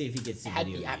contributing. I want to see if he gets the Had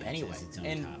video the app games anyway, as its own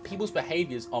and topic. people's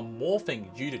behaviors are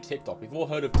morphing due to TikTok. We've all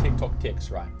heard of TikTok ticks,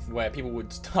 right? Where people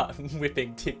would start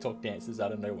whipping TikTok dances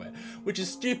out of nowhere, which is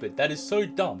stupid. That is so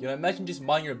dumb. You know, imagine just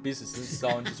minding your own business and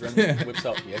someone just randomly whips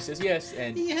up yes, yes, yes,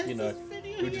 and Yes, you know, this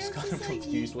video, we're just yes, kind of this thing.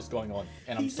 confused what's going on.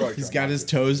 And I'm sorry. He's to got remind his you.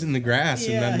 toes in the grass,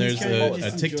 Yeah, and then he's there's trying to just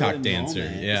a enjoy TikTok the dancer.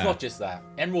 moment. Yeah. It's not just that.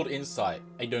 Emerald Insight,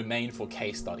 a domain for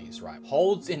case studies, right,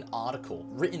 holds an article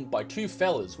written by two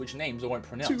fellas, which names I won't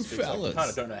pronounce. Two because I fellas. kind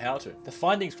of don't know how to. The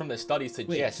findings from their study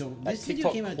suggest so that this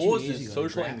video TikTok came out 2 days causes ago.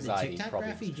 social The anxiety TikTok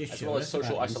problems, graph he just as showed well as us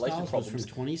social about isolation installs was problems,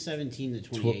 from 2017 to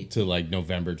 2018. to like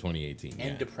November 2018. and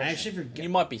Yeah. depression. I actually forget. You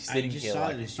might be sitting I just here saw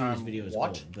like, it as soon as video was what?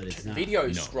 old, but it's not. Video No.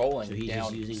 scrolling So he's just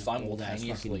down using old-ass fucking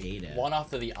simultaneously, data. one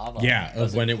after the other. Yeah, of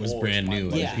doesn't when it was cause brand my new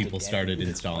brain and to people get started to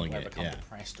the installing point where I it, become yeah.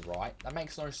 depressed, right? That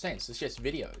makes no sense. It's just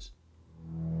videos.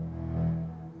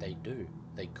 They do.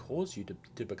 They cause you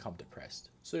to become depressed.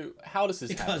 So how does this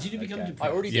It happen? causes you to become I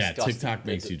depressed. already Yeah, discussed TikTok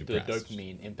makes you the depressed.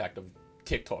 dopamine impact of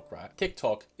TikTok, right?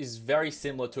 TikTok is very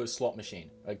similar to a slot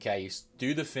machine. Okay, you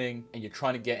do the thing and you're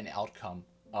trying to get an outcome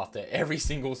after every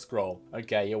single scroll.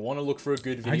 Okay, you want to look for a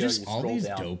good video. You all scroll these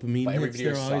down, dopamine but every hits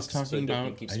video they're always sucks, talking dopamine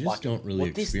about, keeps I just spiking. don't really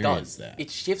What this experience does, that. it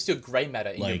shifts your gray matter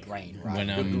in Like, your brain, right? when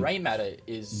Your I'm- gray matter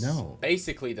is No.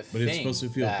 basically the But thing it's supposed to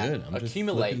feel that good. I'm just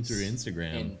accumulates flipping through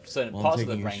Instagram in certain while I'm parts of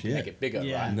the taking a brain to shit. make it bigger,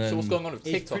 Yeah. right? And then- So what's going on with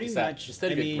It's TikTok pretty is that much.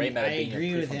 instead of I your gray mean, matter I being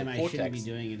agree with prefrontal him. I shouldn't be cortex,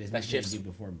 doing it as that much as I shifts do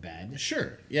before bed.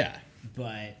 Sure, yeah.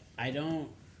 But I don't.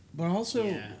 But also,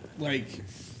 Yeah. like,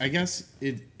 I guess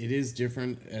it is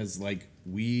different as, like,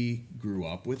 we grew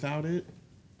up without it.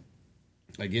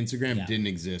 Like, Instagram Yeah. didn't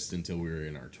exist until we were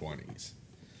in our 20s.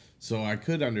 So I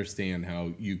could understand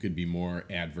how you could be more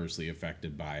adversely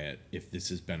affected by it if this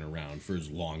has been around for as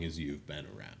long as you've been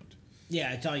around.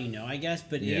 Yeah, it's all you know, I guess.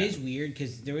 But Yeah. it is weird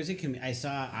because there was I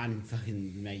saw on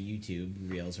fucking my YouTube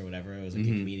reels or whatever. It was like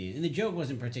Mm-hmm. a comedian, and the joke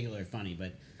wasn't particularly funny,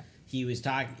 but he was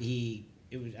talking.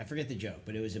 It was, I forget the joke,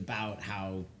 but it was about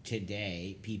how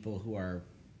today people who are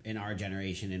in our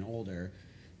generation and older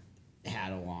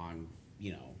had a long,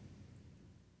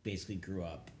 basically grew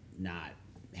up not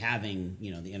having the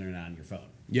internet on your phone.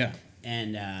 Yeah.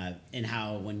 And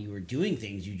how when you were doing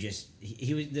things, you just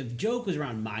he was the joke was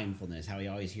around mindfulness. How he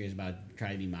always hears about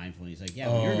trying to be mindful. And he's like, yeah,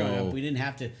 when you were growing Oh. up, we didn't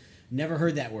have to, never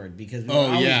heard that word because we were Oh,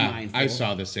 always yeah. mindful. I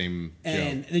saw the same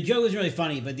And joke. the joke was really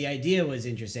funny, but the idea was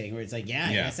interesting. Where it's like, yeah,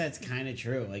 I Yeah. guess that's kind of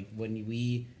true. Like when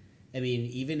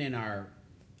even in our,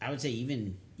 I would say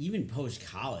even post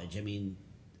college. I mean,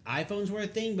 iPhones were a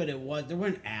thing, but there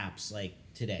weren't apps like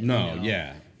today. No,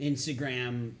 yeah.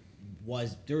 Instagram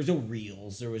there was no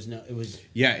reels. It was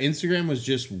Yeah, Instagram was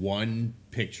just one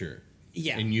picture.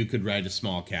 Yeah. And you could write a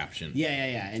small caption.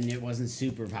 Yeah, and it wasn't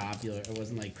super popular. It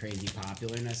wasn't like crazy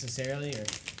popular necessarily, or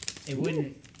it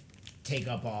wouldn't take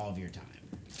up all of your time.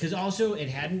 Because also, it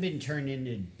hadn't been turned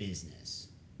into business.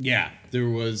 Yeah, there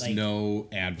was Like, no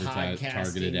podcasting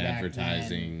targeted back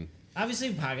advertising. then.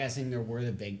 Obviously, podcasting, there were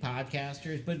the big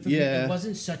podcasters, but Yeah. it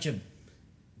wasn't such a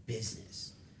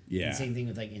business. Yeah. And same thing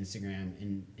with like Instagram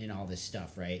and all this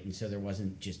stuff, right? And so there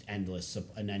wasn't just an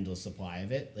endless supply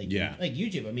of it. Like Yeah. like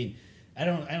YouTube. I mean, I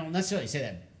don't necessarily say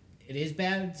that it is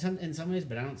bad in some ways,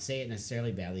 but I don't say it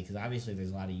necessarily badly because obviously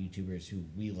there's a lot of YouTubers who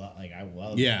we love. Like I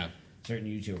love Yeah. certain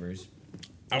YouTubers,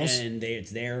 I was- and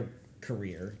it's their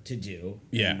career to do.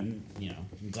 Yeah. And,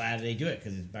 I'm glad they do it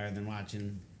because it's better than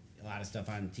watching a lot of stuff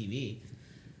on TV.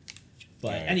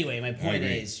 But I- anyway, my I point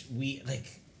agree. is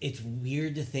it's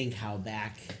weird to think how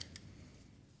back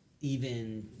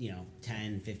even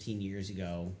 10 15 years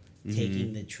ago Mm-hmm.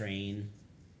 taking the train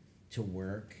to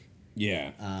work,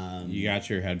 Yeah. You got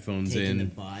your headphones taking the in,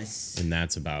 bus, and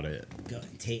that's about it.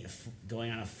 going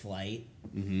on a flight,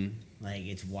 Like,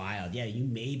 it's wild. Yeah, you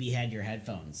maybe had your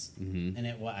headphones. And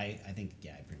I think,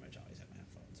 I pretty much always have my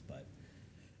headphones. But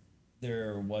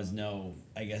there was no,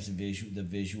 I guess, the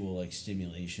visual, like,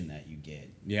 stimulation that you get.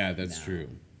 Yeah, that's now. true.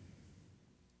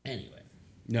 Anyway.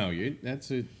 No, that's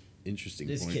an interesting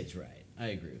This point. kid's right. I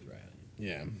agree with Riley.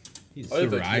 Yeah. He's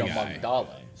Over the to Rye your guy.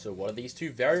 amygdala. So what are these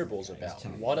two variables about?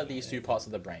 What are these two parts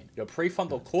of the brain? Your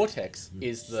prefrontal cortex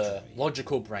is the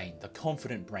logical brain, the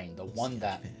confident brain, the one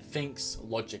that thinks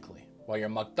logically. While your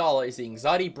amygdala is the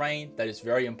anxiety brain that is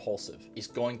very impulsive. It's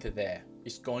going to there.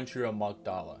 It's going to your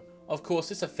amygdala. Of course,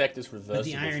 this effect is reversible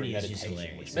through irony is just meditation,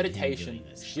 hilarious which of him meditation doing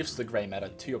this. shifts the grey matter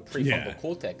to your prefrontal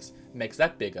cortex, makes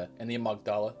that bigger, and the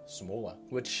amygdala smaller,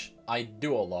 which I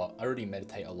do a lot. I already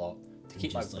meditate a lot to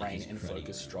keep my Just like brain his and cruddy focus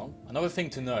brain. strong. Another thing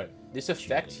to note, this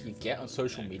effect you get on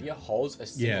social media holds a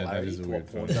Yeah, that similarity is a to weird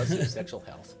what porn photo. does to sexual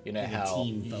health. You know Like a how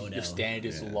team photo. your standard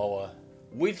is Yeah. lower.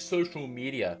 With social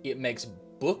media, it makes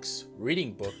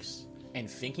reading books, and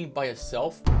thinking by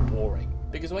yourself boring.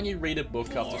 Because when you read a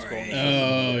book after scrolling,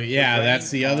 Oh, yeah, brain that's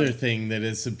the other can't- thing that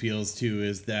this appeals to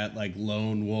is that, like,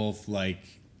 lone wolf, like,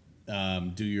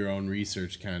 do your own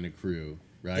research kind of crew,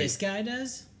 right? This guy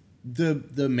does? The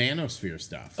manosphere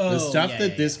stuff. Oh, the stuff yeah, that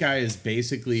yeah, this guy is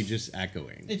basically just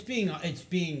echoing. It's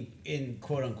being in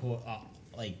quote unquote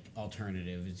like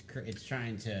alternative. It's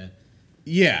trying to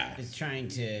Yeah.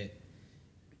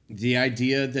 The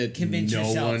idea that convince no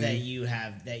yourself one...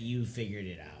 that you figured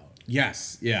it out.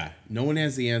 Yes, yeah. No one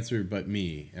has the answer but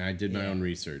me. And I did my Yeah. own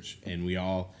research. And we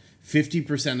all...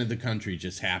 50% of the country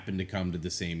just happened to come to the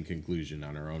same conclusion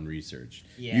on our own research.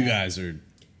 Yeah. You guys are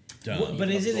dumb. Well, but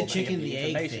is it a absorbing chicken any the egg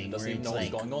information, thing doesn't where even it's know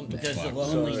what's like going on there. does the Fuck.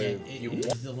 loneliness So you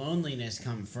does the loneliness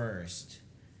come first?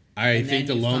 I And think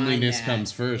the then you find loneliness that-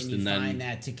 comes first, and you and then... find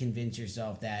that to convince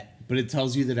yourself that But it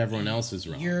tells you that everyone else is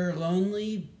wrong. you're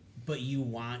lonely, but you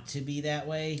want to be that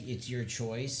way. It's your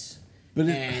choice, But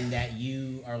it- and that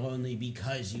you are lonely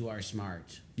because you are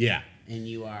smart Yeah. and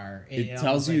you are. It almost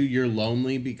tells you like- you're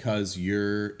lonely because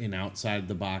you're an outside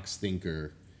the box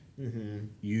thinker.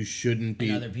 You shouldn't be.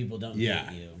 and other people don't yeah,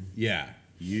 get you. yeah.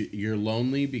 You're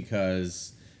lonely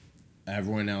because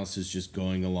everyone else is just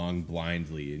going along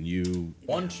blindly, and you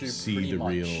want to see pretty the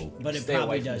much real. But it stay away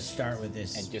probably from does this start with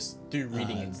this. and just do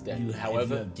reading instead. you have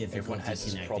However, difficulty everyone has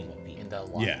this connecting problem with people. in their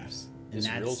Yeah. lives. And This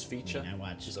that's- Reels feature I mean, I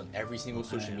watch- is on every single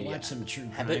social I media. watch some true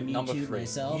Habit crime number YouTube 3,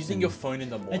 myself, using and your phone in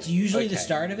the morning. that's usually the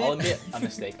start of it. I'll admit a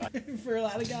mistake. For a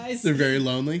lot of guys, They're very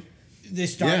lonely. the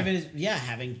start of Yeah. it is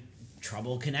having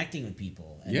trouble connecting with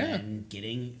people, and Yeah. then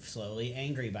getting slowly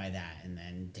angry by that, and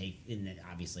then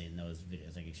obviously in those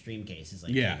videos, like extreme cases,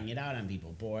 like Yeah. taking it out on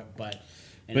people. But But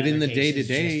in other the cases,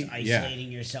 day-to-day, just yeah.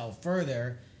 isolating yourself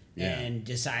further Yeah. and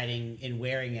deciding and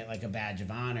wearing it like a badge of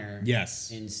honor.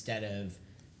 Yes. Instead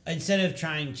of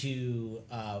trying to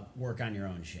work on your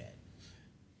own shit.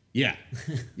 Yeah,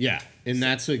 yeah, and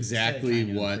that's Instead of exactly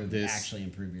trying to what improve- this. actually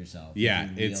improve yourself. Yeah,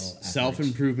 and do real it's efforts.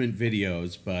 self-improvement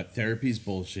videos, but therapy's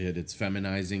bullshit. It's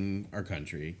feminizing our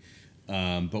country.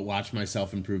 But watch my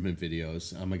self-improvement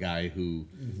videos. I'm a guy who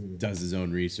does his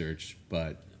own research,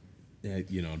 but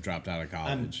dropped out of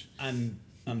college. I'm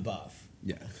buff.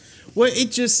 Yeah. Well,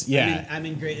 it just I'm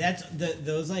in great. That's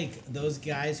those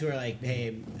guys who are like,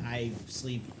 hey, I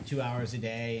sleep 2 hours a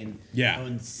day and Yeah.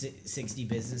 own 60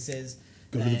 businesses.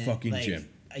 Go to the And, fucking like, gym.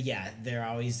 Yeah, they're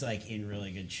always like in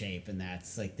really good shape, and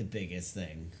that's like the biggest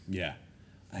thing. Yeah.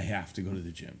 I have to go to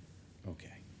the gym.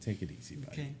 Okay, take it easy,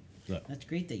 buddy. Okay, Look. that's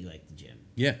great that you like the gym,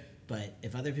 Yeah. but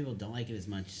if other people don't like it as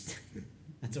much,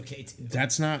 that's okay too.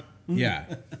 That's not.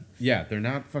 Yeah. Yeah. They're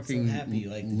not fucking happy you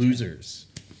like the gym. losers.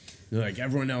 They're like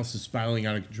everyone else is spiraling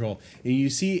out of control, and you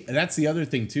see that's the other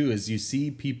thing too is you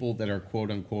see people that are quote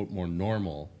unquote more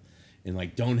normal, and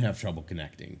like don't have trouble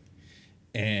connecting,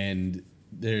 and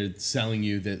they're selling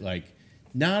you that like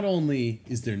not only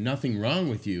is there nothing wrong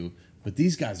with you, but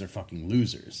these guys are fucking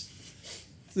losers.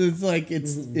 So it's like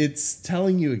it's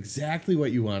telling you exactly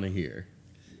what you want to hear,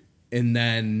 and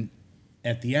then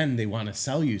at the end they want to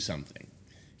sell you something,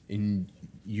 and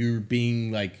you're being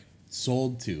like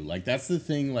sold to. Like that's the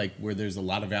thing, like where there's a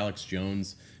lot of Alex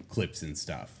Jones clips and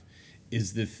stuff,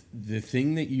 is the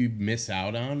thing that you miss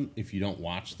out on if you don't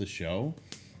watch the show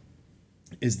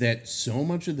is that so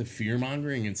much of the fear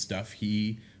mongering and stuff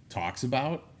he talks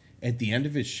about at the end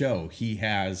of his show, he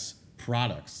has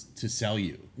products to sell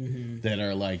you that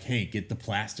are like, hey, get the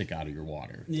plastic out of your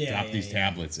water. Drop these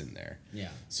tablets in there. Yeah.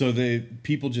 So the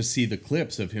people just see the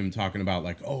clips of him talking about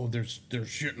like, oh, there's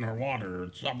shit in our water,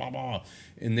 it's blah, blah, blah.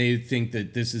 And they think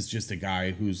that this is just a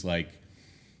guy who's like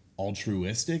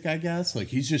altruistic, I guess. Like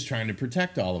he's just trying to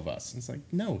protect all of us. And it's like,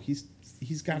 no, he's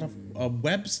got a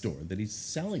web store that he's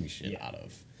selling shit out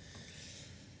of.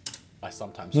 I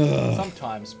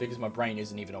sometimes, because my brain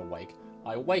isn't even awake,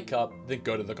 I wake up, then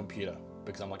go to the computer.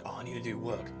 Because I'm like, oh, I need to do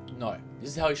work. No, this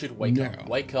is how you should wake up.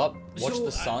 Wake up, watch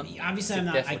the sun. Obviously, sit I'm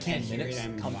there not. for I can't 10 hear minutes, it.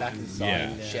 I'm come back I'm inside,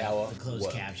 reading shower, the closed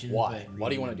work. captions, Why? but Why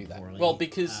do you reading want to do them that? poorly. Well,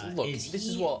 because look, Is this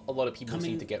is he what a lot of people seem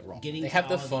coming- to get wrong. getting They to have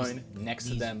the all phone these- next to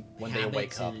these them when they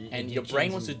wake habits up, and and your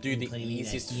brain wants to addictions do the and claiming that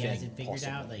easiest he thing hasn't figured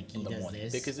possible out, like, he in the does morning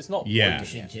this. because it's not Yeah.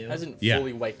 woken yet. Too. Hasn't Yeah.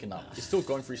 fully waken up. It's still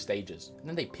going through stages, and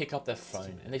then they pick up their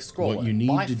phone and they scroll. What you And need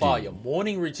by to far, do your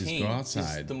morning go routine is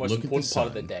outside, the most look at the important part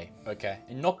of the sun. day. Okay,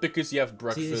 and not because you have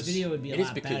breakfast. this video would be a it is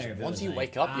lot because better if it once was you like,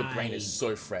 wake up, your brain is I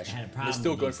so fresh. had a And problem it's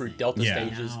still with going these through things. delta Yeah.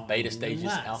 stages, Now beta I'm stages,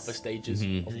 less. alpha stages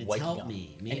Mm-hmm. of And it's waking helped up.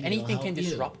 me. Maybe And it'll anything can help you.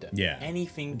 disrupt it. Yeah.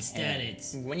 Anything Instead, can.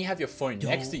 it's, When you have your phone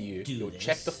next to don't you, do you'll this.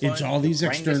 check the phone. It's all your these brain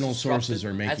gets external disrupted. sources are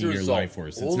As making a your result, life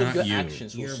worse. It's all not of your you.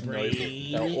 actions will Your snowball.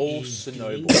 brain They'll all is snowball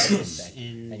doing one this, day.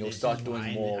 and And you'll this start is doing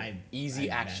why more I easy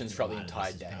bet actions a throughout the lot of this entire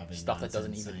is day. probably Stuff that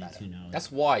doesn't nonsense even science, matter. who knows?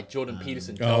 That's why Jordan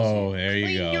Peterson tells you. Oh, there you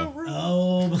 "Clean your go. room."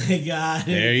 Oh my god.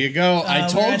 There you go. I we're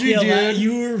told at you, the dude.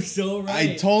 You were so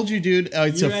right. I told you, dude.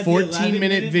 It's You're a at the 14-minute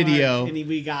 11-minute video. mark, and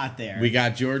we got there. We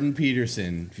got Jordan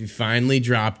Peterson. He finally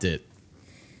dropped it.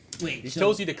 Wait, He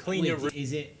tells you to clean your room.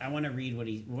 Is it? I want to read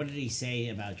what did he say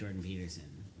about Jordan Peterson?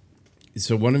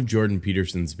 So one of Jordan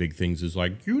Peterson's big things is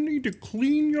like, you need to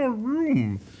clean your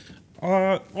room.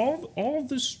 All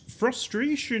this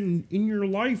frustration in your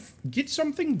life, get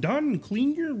something done.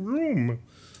 Clean your room.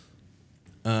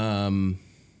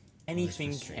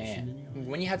 Anything can.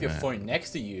 When you have your phone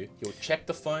next to you, you'll check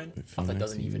the phone. Stuff that next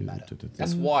doesn't to even you, matter. da-da-da.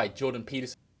 That's why Jordan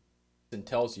Peterson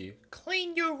tells you,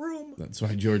 clean your room. That's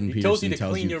why Jordan He tells you Peterson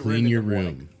to clean your room clean in your the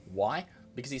morning. room. Why?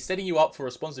 Because he's setting you up for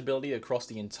responsibility across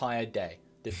the entire day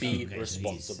to be Okay, so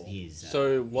responsible. he's,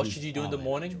 So what he's should you do in the all in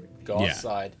morning? Jordan. Go Yeah.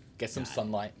 outside, get some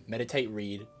sunlight, meditate,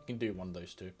 read. You can do one of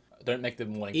those two. Don't make the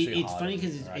morning too It's hard. funny 'cause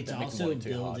it's- alright? it's Don't make the also morning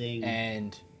too hard. building-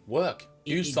 And work.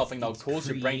 Do something that'll it's cause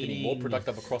your brain to be more creating,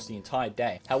 productive across the entire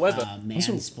day. However,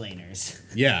 Mansplainers.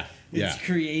 Yeah, It's yeah.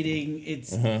 creating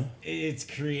it's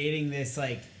creating this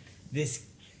like this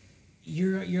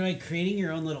you're like creating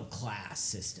your own little class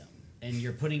system and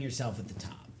you're putting yourself at the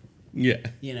top, Yeah.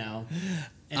 you know.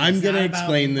 And I'm it's gonna not about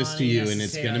explain this to money you, and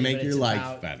it's gonna necessarily, make but your it's life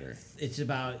about- better. It's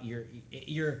about your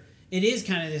it is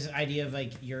kind of this idea of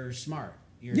like you're smart.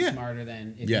 You're Yeah. smarter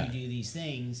than if Yeah. you do these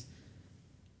things.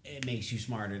 It makes you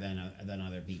smarter than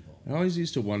other people. I always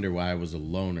used to wonder why I was a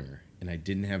loner and I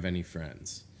didn't have any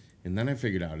friends. And then I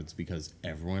figured out it's because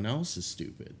everyone else is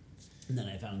stupid. And then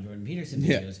I found Jordan Peterson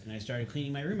Yeah. videos, and I started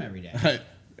cleaning my room every day.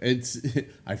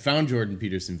 I found Jordan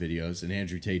Peterson videos and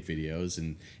Andrew Tate videos,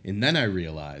 and then I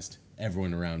realized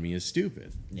everyone around me is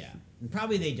stupid. Yeah, and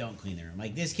probably they don't clean their room.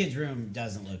 Like this kid's room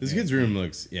doesn't look. This very kid's room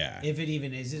looks, yeah. if it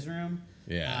even is his room.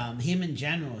 Yeah. Him in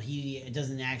general, it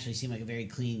doesn't actually seem like a very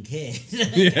clean kid.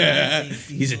 Yeah.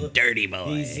 He's a dirty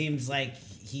boy. He seems like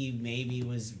he maybe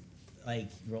was like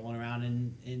rolling around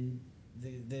in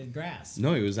the grass.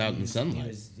 No, he was out in He the sunlight.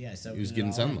 was, yeah, He was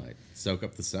getting sunlight. Soak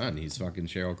up the sun. He's fucking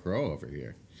Sheryl Crow over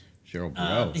here. Sheryl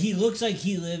Crow. He looks like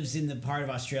he lives in the part of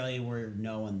Australia where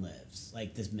no one lives,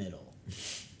 like this middle.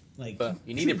 Like but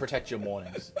you need to protect your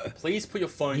mornings. Please put your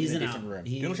phone He's in a an different out. room.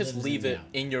 He Don't just lives leave in it an out.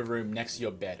 in your room next to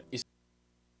your bed.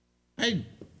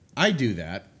 I do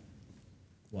that.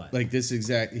 what? Like this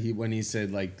exact when he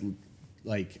said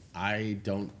like I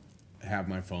don't have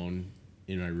my phone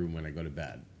in my room when I go to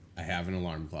bed. I have an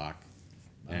alarm clock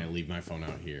and I leave my phone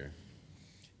out here.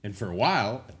 And for a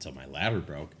while, until my ladder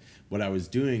broke, what I was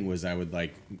doing was I would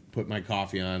like put my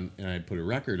coffee on and I'd put a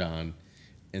record on,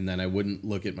 and then I wouldn't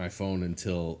look at my phone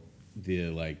until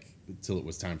it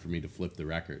was time for me to flip the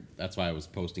record. That's why I was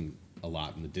posting a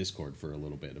lot in the Discord for a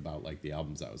little bit about like the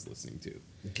albums I was listening to.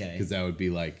 Okay. Because that would be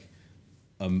like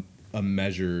a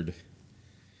measured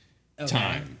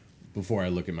time before I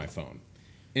look at my phone.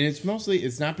 And it's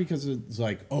not because it's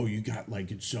like, oh, you got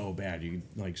like it's so bad, you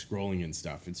like scrolling and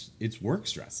stuff. It's work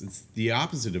stress. It's the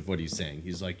opposite of what he's saying.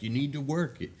 He's like, you need to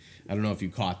work. I don't know if you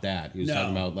caught that. He was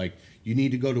talking about like you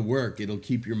need to go to work. It'll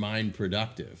keep your mind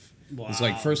productive. It's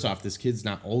like, first off, this kid's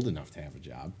not old enough to have a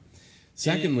job.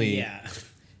 Secondly, yeah.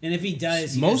 And if he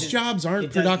does, most jobs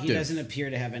aren't productive. He doesn't appear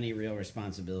to have any real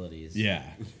responsibilities. Yeah.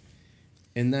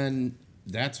 And then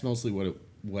that's mostly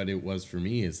what it was for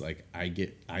me is like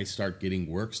I start getting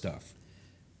work stuff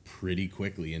pretty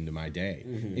quickly into my day,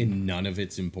 and none of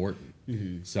it's important.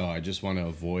 So I just want to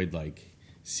avoid like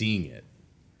seeing it,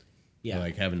 Yeah. or,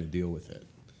 like having to deal with it.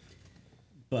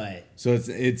 But So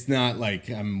it's not like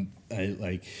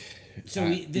So all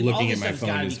looking this at my stuff's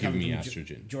gotta phone be is giving coming me from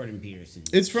estrogen. Jordan Peterson.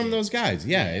 It's from shit. those guys.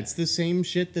 Yeah, it's the same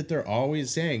shit that they're always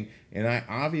saying, and I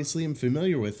obviously am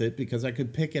familiar with it because I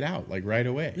could pick it out like right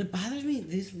away. That bothers me.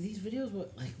 These videos.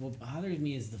 What bothers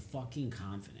me is the fucking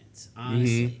confidence.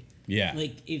 Honestly. Yeah.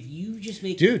 Like if you just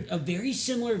make Dude. a very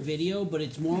similar video, but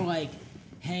it's more like,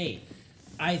 hey,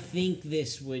 I think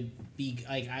this would be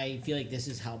like I feel like this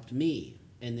has helped me,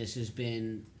 and this has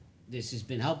been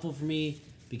helpful for me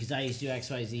because I used to do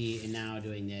XYZ, and now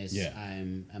doing this, Yeah.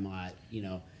 I'm a lot,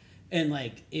 and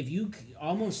like if you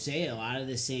almost say a lot of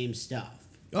the same stuff,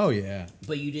 Oh yeah.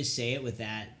 but you just say it with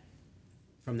that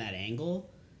from that angle,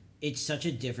 it's such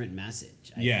a different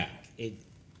message. I Yeah. think.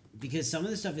 Because some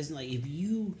of the stuff isn't like if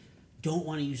you don't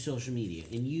want to use social media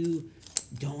and you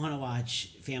don't want to watch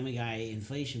Family Guy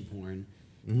inflation porn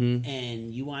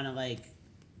and you want to like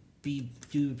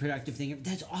do a productive thing,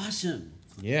 that's awesome.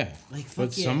 Yeah. Like fuck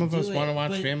But yeah, some of do us it. want to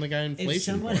watch But Family Guy If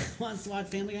inflation someone porn. wants to watch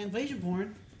Family Guy inflation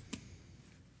porn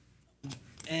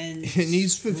and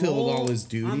he's fulfilled all scroll his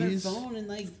on their duties. phone and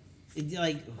like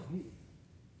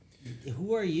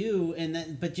who are you? And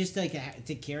then, but just like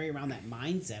to carry around that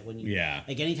mindset when you,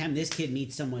 like anytime this kid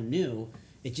meets someone new,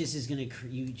 it just is gonna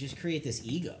you just create this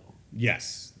ego.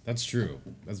 Yes, that's true.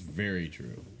 That's very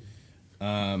true.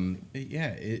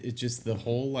 It just the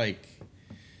whole like,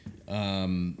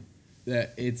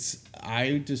 that it's.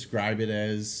 I describe it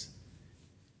as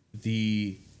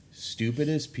the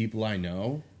stupidest people I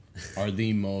know are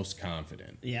the most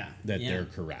confident. That they're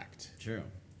correct. True.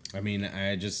 I mean,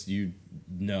 you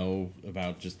know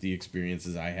about just the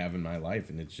experiences I have in my life,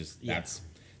 and it's just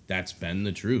that's been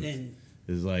the truth.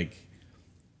 Is like,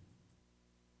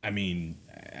 I mean,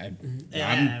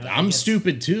 I'm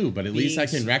stupid too, but at least I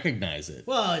can recognize it.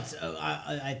 Well, it's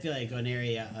I feel like an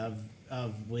area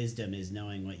of wisdom is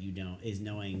knowing what you don't is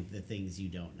knowing the things you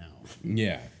don't know.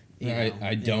 Yeah, I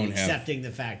And don't have accepting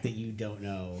the fact that you don't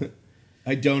know.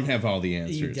 I don't have all the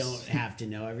answers. You don't have to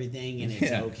know everything, and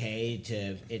it's okay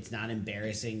to. It's not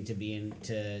embarrassing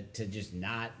to to just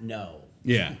not know.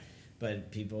 Yeah.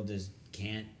 But people just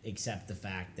can't accept the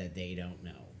fact that they don't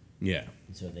know. Yeah.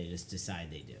 So they just decide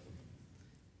they do.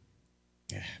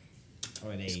 Yeah.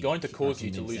 Or they It's going to cause are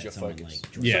you to convinced lose your that someone, focus.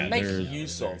 like, Yeah, so make they're-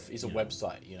 use of is a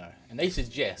website, and they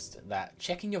suggest that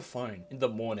checking your phone in the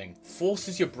morning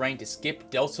forces your brain to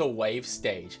skip delta wave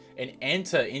stage and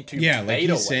enter into Yeah, like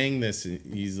beta he's wave. saying this.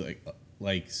 He's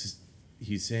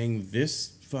he's saying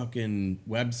this fucking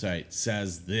website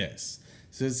says this.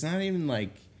 So it's not even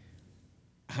like,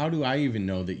 how do I even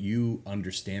know that you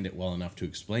understand it well enough to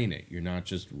explain it? You're not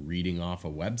just reading off a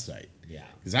website. Yeah.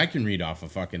 Because I can read off a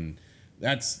fucking.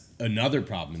 That's another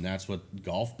problem, and that's what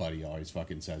Golf Buddy always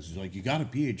fucking says. He's like, you got a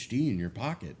PhD in your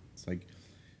pocket. It's like,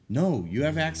 no, you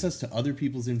have access to other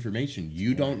people's information.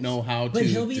 You don't know how to But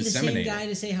he'll be the disseminate same guy it.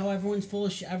 to say how everyone's full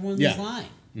of shit, everyone's Yeah. lying.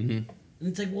 Mm-hmm. And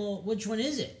it's like, well, which one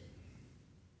is it?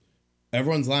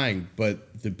 Everyone's lying,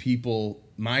 but the people,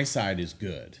 my side is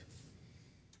good.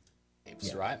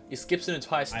 Right? It skips an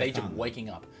entire stage found of that. waking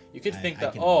up. You could think I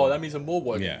that, can- that means I'm more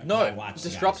woken. Yeah. No, I it watch the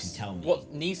guys disrupts who tell me.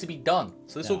 what needs to be done.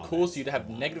 So this will No, cause that's you to have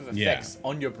negative Yeah. effects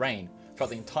on your brain throughout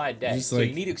the entire day. Just So like,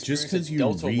 you need to just experience because the you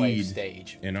delta wave read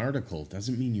stage. an article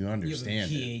doesn't mean you You have a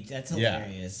understand it. PhD. That's Yeah.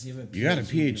 hilarious. You have a You got a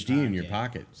PhD PhD in your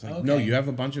pocket. It's like, no, Okay. you have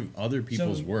a bunch of other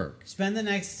people's So, work. Spend the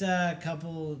next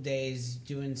couple days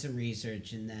doing some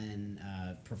research and then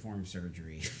perform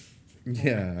surgery.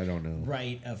 Yeah, I don't know.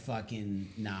 Write a fucking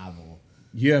novel.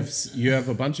 You have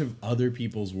a bunch of other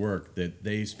people's work that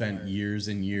they spent years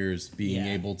and years being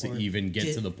Yeah, able to or even get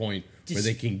di- to the point where dis-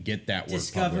 they can get that work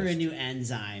Discover published. a new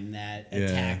enzyme that Yeah.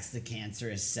 attacks the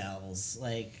cancerous cells.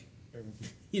 Like, or,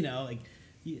 you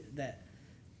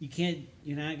can't.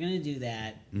 You're not gonna do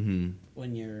that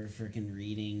when you're freaking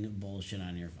reading bullshit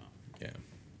on your phone. Yeah,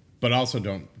 but also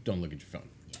don't look at your phone.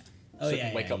 Oh So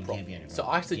yeah, wake yeah, up you properly. can't be on your So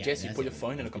phone. I suggest you that's put your a-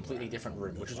 phone in a completely different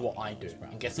room, which is what I do,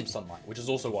 and get some sunlight, which is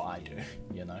also what I do.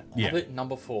 Yeah. Habit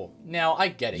number 4. Now I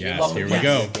get it. Yes, You love here to we play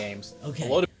go. video games. Okay.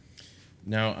 A lot of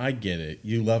Now I get it.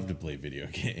 You love to play video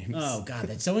games. Oh god,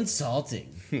 that's so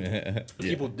insulting.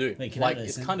 people do. Wait, can I Like it's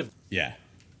listen? kind of Yeah,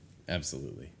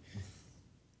 absolutely.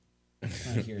 I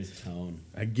hear his tone.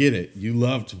 I get it. You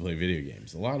love to play video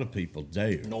games. A lot of people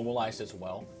do. normalized as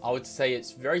well. I would say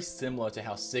it's very similar to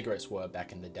how cigarettes were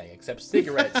back in the day, except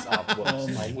cigarettes are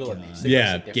worse. I will admit. Cigarettes are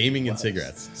Yeah, definitely gaming and worse.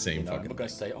 cigarettes, same I'm fucking. not gonna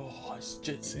say, it's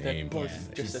just Same they're both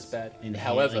fucking just as bad. inhaling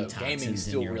However, toxins gaming in is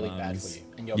still your really bad lungs. for you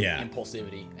and your Yeah.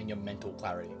 impulsivity and your mental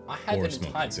clarity. I had Or an smoking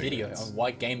entire video cigarettes. on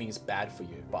why gaming is bad for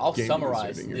you, but I'll Gaming is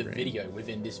summarize hurting your the brain. video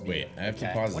within this video. Wait, I have to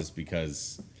okay? pause this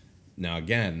because now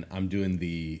again, I'm doing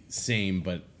the same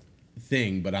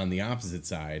thing, but on the opposite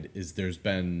side is there's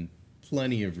been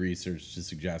plenty of research to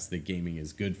suggest that gaming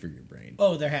is good for your brain.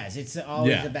 Oh, there has. It's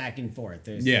always Yeah. a back and forth.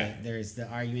 There's Yeah. there's the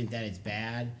argument that it's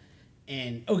bad,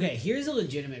 and okay, here's a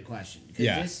legitimate question. 'Cause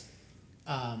Yeah. this,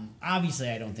 obviously,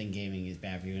 I don't think gaming is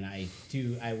bad for you, and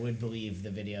I would believe the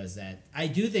videos that I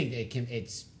do think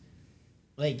it's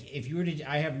like if you were to,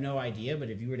 I have no idea, but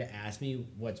if you were to ask me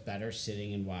what's better,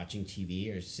 sitting and watching TV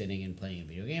or sitting and playing a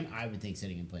video game, I would think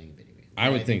sitting and playing a video game. I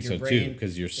would think your so too, brain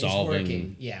because you're is solving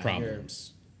working. Yeah,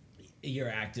 problems. You're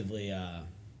actively.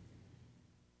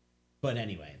 But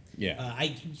anyway, Yeah.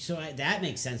 That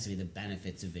makes sense to me. The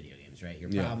benefits of video games, right? You're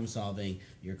Yeah. problem solving,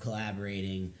 you're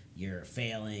collaborating, you're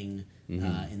failing, Mm-hmm.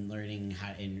 and learning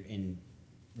how in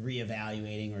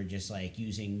reevaluating or just like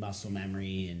using muscle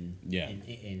memory and Yeah.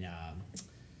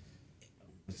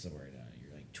 what's the word?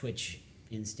 Your like twitch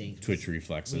instinct, Twitch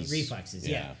reflexes. reflexes.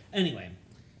 Yeah. Anyway,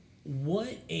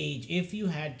 what age, if you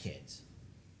had kids,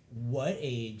 what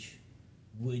age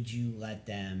would you let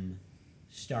them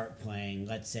start playing,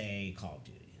 let's say, Call of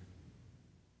Duty?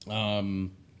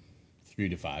 3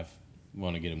 to 5.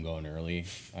 Want to get them going early.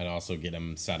 I'd also get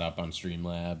them set up on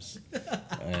Streamlabs.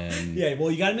 And Yeah,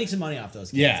 well, you got to make some money off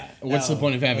those kids. Yeah, what's the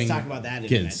point of having Let's talk about that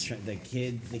kids? internet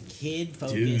the kid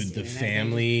focused dude, the internet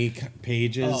family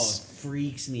pages. thing,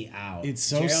 freaks me out. It's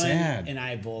so Geraldine sad. and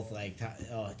I both like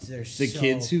they're The so,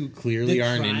 kids who clearly the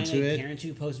aren't crying, into like, it. Parents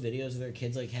who post videos of their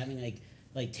kids like having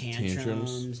like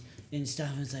tantrums and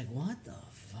stuff. And it's like, what the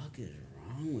fuck is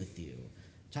wrong with you?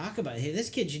 Talk about, hey, this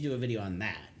kid should do a video on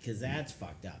that because that's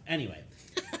fucked up. Anyway,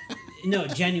 no,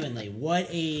 genuinely, what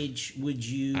age would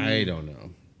you? I don't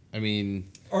know. I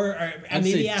mean, Or I'd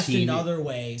maybe say asked teen- another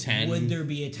way, 10 would there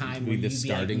be a time where would be you'd the be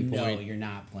like, starting no, point. you're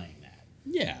not playing that?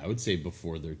 yeah, I would say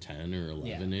before they're 10 or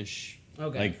 11ish.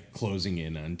 Okay. Like closing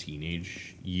in on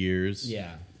teenage years.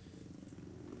 Yeah.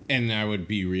 And I would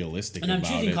be realistic And I'm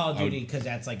about choosing it. Call of I would- Duty because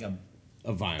that's like a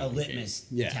a violent litmus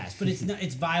game. Yeah. test. But it's not,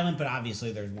 it's violent, but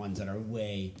obviously there's ones that are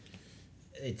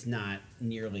it's not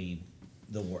nearly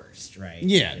the worst, right?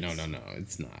 Yeah, It's- no,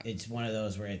 it's not. It's one of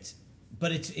those where it's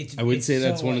I would it's say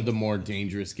that's so, one like, of the more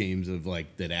dangerous games of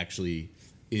like that actually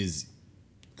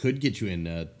could get you in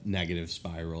a negative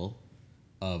spiral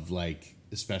of like,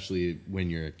 especially when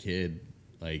you're a kid.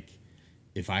 Like,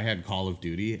 if I had Call of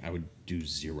Duty, I would do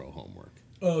zero homework.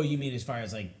 Oh, you mean as far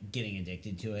as like getting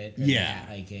addicted to it? Or Yeah. that,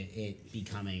 like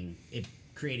it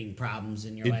creating problems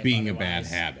in your It life. being a bad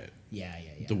otherwise? habit, Yeah.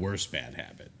 the worst bad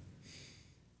habit.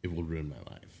 It will ruin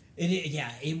my life.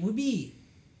 It would be.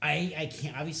 I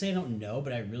can't, obviously I don't know,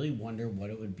 but I really wonder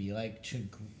what it would be like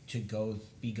to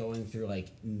going through like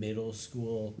middle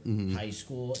school, Mm-hmm. high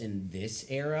school in this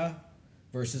era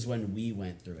versus when we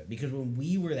went through it. Because when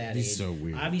we were that It's age, so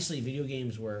weird. obviously video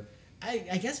games were.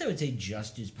 I guess I would say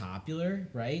just as popular,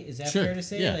 right? Is that Sure, fair to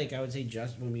say? yeah. Like I would say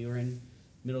just when we were in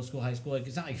middle school, high school. Like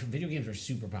it's not like video games were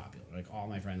super popular. Like all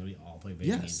my friends, we all played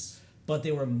video Yes. games, but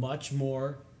they were much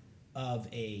more of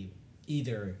a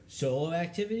either solo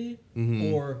activity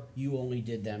Mm-hmm. or you only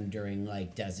did them during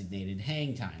like designated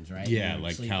hang times, right? Yeah, You know,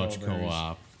 like couch sleepovers,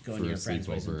 co-op going for to a your friends'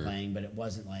 place and sleepover. playing. But it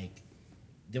wasn't like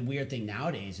the weird thing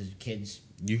nowadays is kids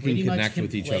You can pretty much connect can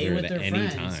with each play other with at their any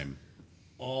friends time.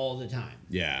 all the time.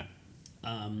 Yeah.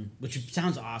 Which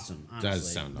sounds awesome. Honestly,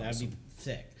 Does sound that'd awesome. be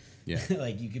sick. Yeah.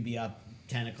 Like you could be up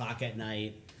 10 o'clock at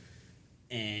night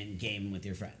and game with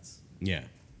your friends. Yeah.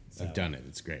 So- I've done it.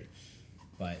 It's great.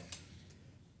 But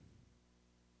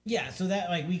yeah, so that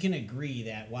like we can agree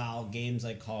that while games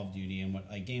like Call of Duty and what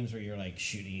like games where you're like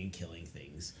shooting and killing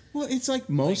things, Well, it's like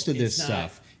most Like, of this it's not-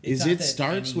 stuff it's is not it that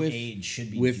starts any with age should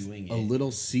be with doing a it.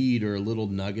 little seed or a little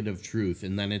nugget of truth,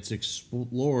 and then it's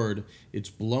explored,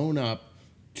 it's blown up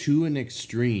to an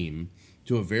extreme,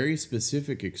 to a very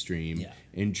specific extreme, Yeah.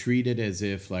 and treated as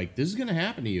if like this is gonna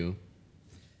happen to you.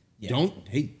 yeah.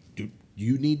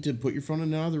 You need to put your phone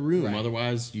in another room, Right.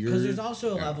 otherwise you're. Because there's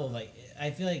also a Yeah. level of like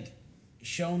I feel like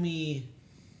show me.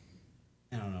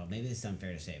 I don't know. Maybe it's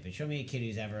unfair to say, but show me a kid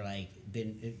who's ever like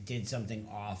did something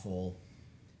awful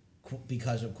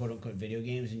because of quote unquote video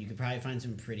games, and you could probably find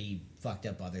some pretty fucked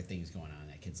up other things going on in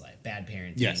that kid's life. Bad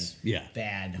parenting. Yes, yeah.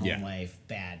 Bad home Yeah. life.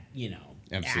 Bad,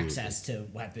 Absolutely. access to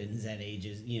weapons at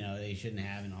ages they shouldn't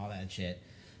have, and all that shit.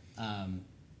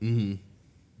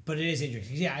 But it is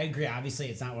interesting. Yeah, I agree. Obviously,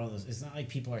 it's not one of those. It's not like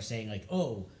people are saying like,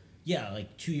 oh, yeah,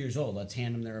 like 2 years old, let's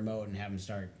hand them the remote and have them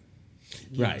start,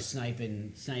 Right.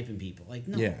 sniping people. Like,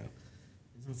 no, Yeah.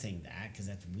 I'm not saying that because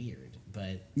that's weird.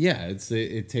 But Yeah,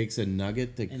 it takes a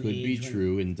nugget that An could be age when-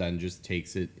 true and then just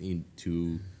takes it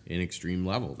into an extreme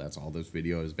level. That's all this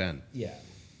video has been. yeah.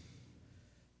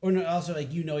 Or no, also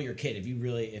like your kid.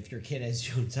 If your kid has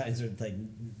shown signs of like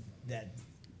that,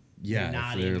 Yeah, they're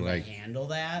not if they're able like, to handle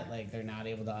that. Like they're not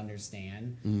able to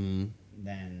understand.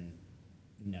 then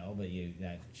no. But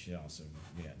that should also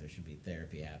there should be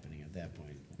therapy happening at that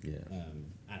point. Yeah.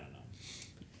 I don't know.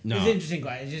 No, It's interesting.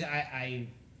 It's just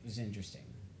it's interesting.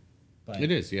 But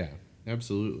it is. Yeah,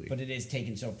 absolutely. But it is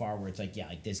taken so far where it's like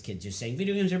this kid's just saying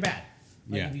video games are bad.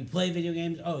 Like Yeah. if you play video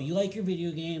games, you like your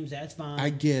video games, that's fine. I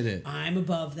get it. I'm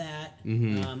above that.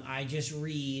 Mhm. I just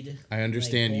read. I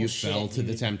understand you bullshit, fell to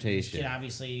the dude. temptation. This kid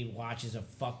obviously watches a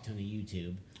fuck ton of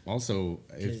YouTube. Also,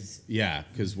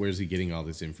 because where's he getting all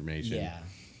this information? Yeah.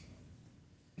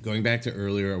 Going back to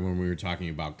earlier when we were talking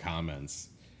about comments,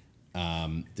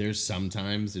 there's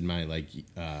sometimes in my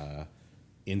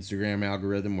Instagram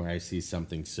algorithm where I see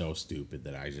something so stupid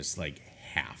that I just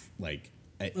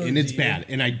and it's bad,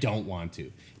 and I don't want to,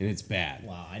 and it's bad.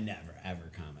 Wow, I never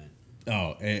ever comment.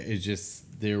 Oh, it's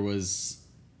just there was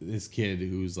this kid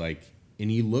who's like, and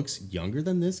he looks younger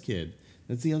than this kid.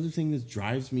 That's the other thing that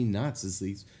drives me nuts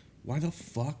is why the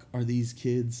fuck are these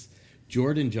kids?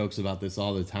 Jordan jokes about this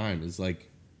all the time. Is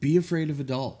like, be afraid of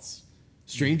adults.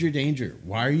 Stranger danger.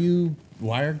 Why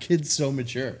are kids so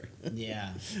mature?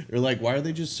 Yeah. Or why are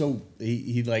they just so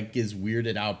he is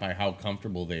weirded out by how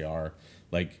comfortable they are.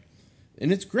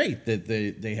 And it's great that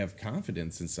they have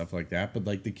confidence and stuff like that,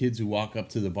 but the kids who walk up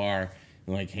to the bar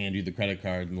and hand you the credit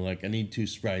card and they're like, I need 2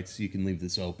 Sprites so you can leave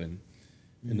this open.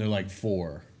 And they're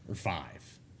 4 or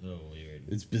 5. Oh, weird.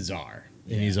 It's bizarre.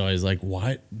 Yeah. And he's always like,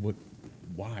 what?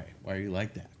 Why? Why are you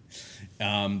like that?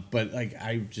 But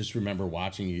I just remember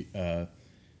watching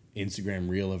Instagram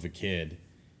reel of a kid,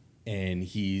 and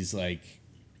he's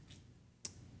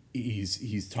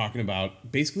he's talking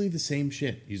about basically the same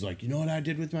shit. He's like, you know what I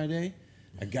did with my day?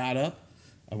 I got up,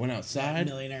 I went outside,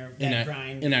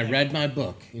 and I read my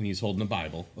book. And he's holding a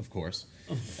Bible, of course.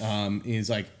 He's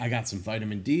like, I got some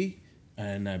vitamin D,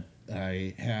 and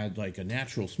I had a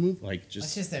natural smooth,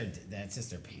 That's just their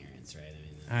parents, right?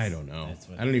 I don't know.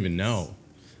 I don't even know.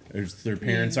 Their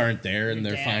parents aren't there, and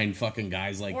they're fine fucking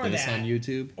guys like this on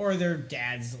YouTube. Or their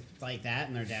dad's like that,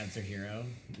 and their dad's their hero.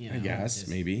 I guess,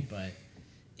 maybe. But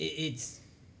it's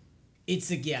the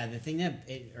thing that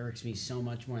it irks me so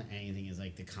much more than anything is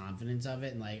the confidence of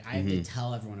it, and I have to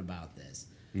tell everyone about this.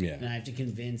 Yeah. And I have to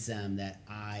convince them that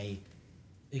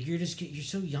you're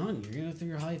so young. You're gonna go through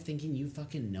your life thinking you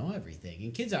fucking know everything,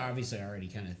 and kids obviously already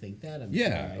kind of think that.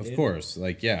 Of course.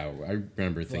 I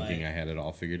remember thinking I had it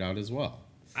all figured out as well.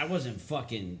 I wasn't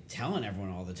fucking telling everyone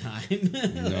all the time.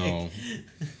 No.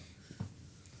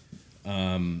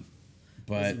 I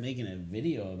wasn't making a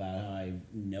video about how I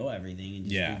know everything and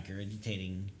just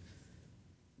regurgitating.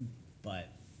 But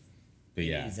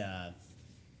yeah. Is,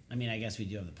 I guess we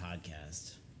do have the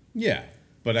podcast. Yeah,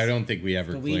 but I don't think we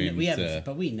ever claimed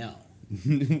But we know.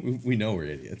 We know we're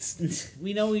idiots.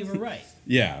 We know we were right.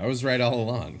 Yeah, I was right all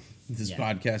along. This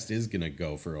podcast is going to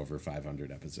go for over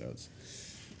 500 episodes.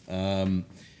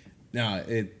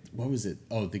 What was it?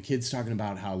 Oh, the kid's talking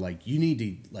about how you need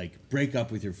to break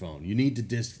up with your phone. You need to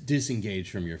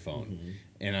disengage from your phone. Mm-hmm.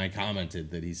 And I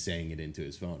commented that he's saying it into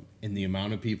his phone. And the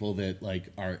amount of people that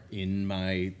are in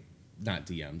my not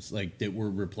DMs that were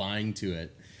replying to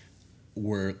it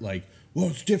were well,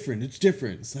 it's different. It's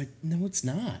different. It's no, it's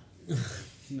not.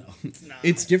 No, it's not.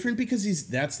 It's different because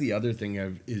that's the other thing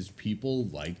is people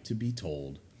like to be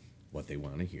told what they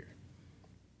want to hear.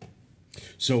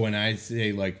 So when I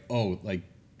say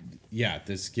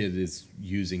this kid is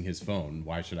using his phone,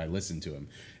 why should I listen to him?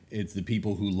 It's the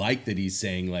people who like that he's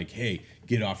saying hey,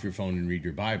 get off your phone and read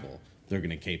your Bible. They're going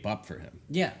to cape up for him.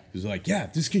 Yeah. He's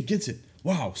this kid gets it.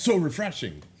 Wow, so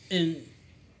refreshing. And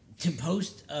to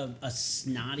post a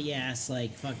snotty ass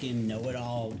fucking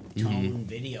know-it-all tone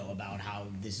video about how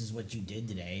this is what you did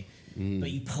today, but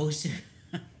you post it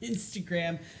on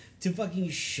Instagram to fucking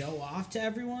show off to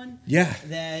everyone. Yeah.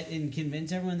 And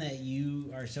convince everyone that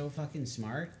you are so fucking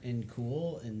smart and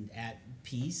cool and at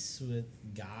peace with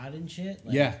God and shit.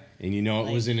 Yeah. And you know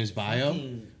what was in his bio?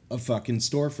 A fucking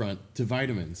storefront to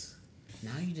vitamins.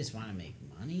 Now you just want to make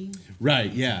money.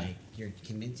 Right, yeah. You're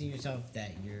convincing yourself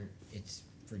that it's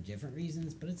for different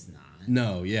reasons, but it's not.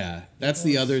 No, yeah. That's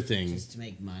the other thing. Just to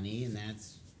make money, and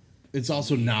it's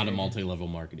also not a multi-level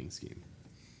marketing scheme.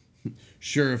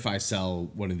 Sure, if I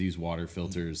sell one of these water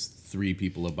filters, 3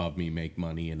 people above me make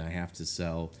money, and I have to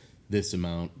sell this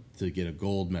amount to get a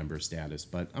gold member status,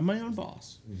 but I'm my own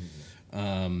boss.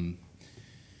 Mm-hmm.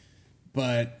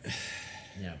 But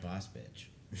yeah, boss bitch.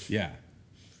 Yeah.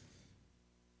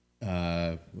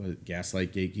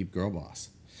 Gaslight, gatekeep, girl boss.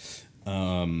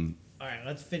 All right,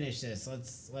 let's finish this.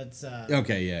 Let's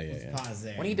okay, yeah. Pause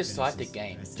there. When you decide to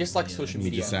game, just like social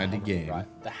media, decide to game, right?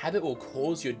 The habit will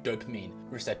cause your dopamine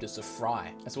receptors to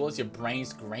fry, as well as your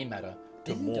brain's gray matter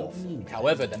to morph.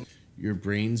 However, your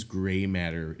brain's gray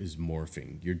matter is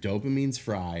morphing. Your dopamine's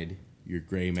fried. Your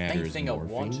gray matter main is thing I morphing.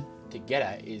 want to get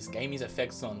at is gaming's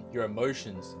effects on your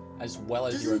emotions as well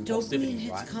as your Doesn't dopamine impulsivity,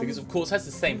 hits right? come Because of course it has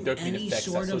the same through dopamine any effects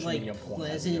sort that of, social like, media and porn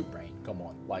has in your pleasant brain. Come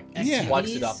on, like Yeah. it spikes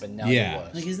it up activities? and now Yeah. you're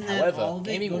worse. Like, isn't that However, all of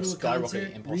it? gaming Go will to a skyrocket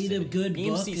concert, read a impulsivity. good book.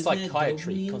 BMC Isn't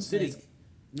psychiatry that dopamine? considers Like,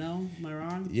 no, am I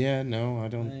wrong? Yeah, no, I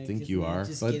don't Like, think isn't you that are.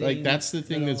 just But like getting that's the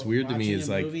thing that's little- weird to me watching is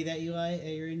a like movie that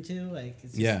you're into. Like,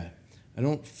 it's just, yeah, I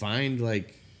don't find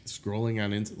like scrolling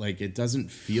on like it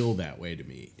doesn't feel that way to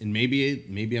me. And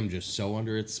maybe I'm just so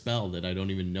under its spell that I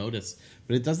don't even notice.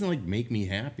 But it doesn't like make me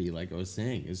happy. Like I was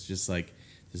saying, it's just like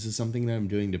this is something that I'm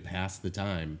doing to pass the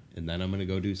time, and then I'm gonna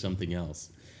go do something else.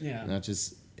 Yeah. Not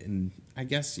just. And I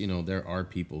guess there are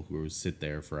people who sit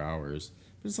there for hours.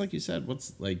 But it's like you said,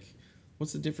 what's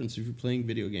the difference if you're playing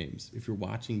video games? If you're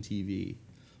watching TV?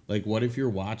 Like, what if you're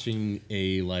watching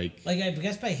a, Like, I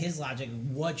guess by his logic,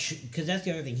 because that's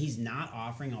the other thing, he's not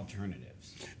offering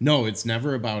alternatives. No, it's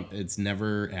never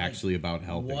actually about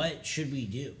helping. What should we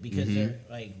do? Because they're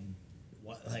like,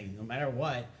 no matter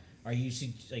what,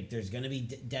 there's going to be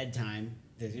dead time.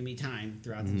 There's going to be time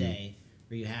throughout the day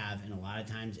where you have, and a lot of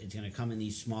times it's going to come in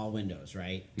these small windows,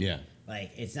 right? Yeah.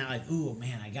 Like, it's not like, ooh,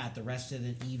 man, I got the rest of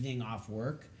the evening off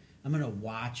work. I'm going to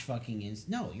watch fucking...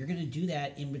 No, you're going to do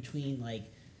that in between, like,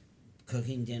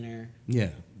 cooking dinner, Yeah.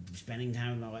 spending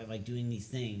time with my wife, like, doing these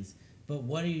things. But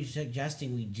what are you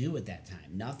suggesting we do at that time?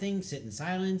 Nothing? Sit in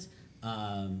silence?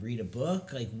 Read a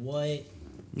book? Like, what?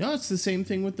 No, it's the same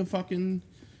thing with the fucking...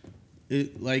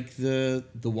 the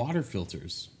water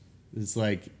filters. It's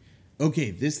like,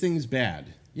 okay, this thing's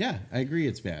bad. Yeah, I agree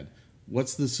it's bad.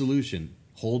 What's the solution?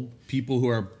 Hold people who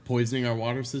are poisoning our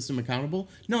water system accountable?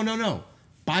 No.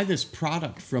 Buy this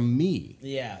product from me.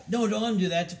 Yeah. No, don't let them do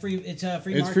that. It's free. It's a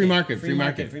free It's market. free market, Free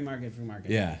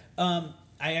market. Yeah.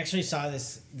 I actually saw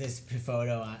this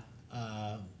photo.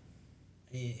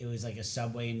 It was like a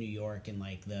subway in New York in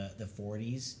like the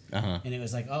 40s, and it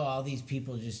was like, oh, all these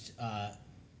people just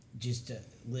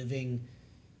living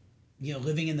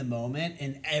in the moment,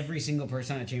 and every single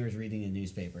person on the train was reading a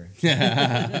newspaper.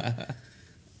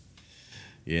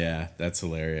 Yeah, that's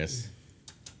hilarious.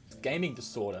 gaming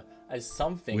disorder as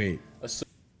something Wait.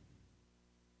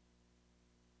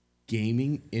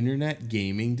 Internet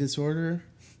gaming disorder?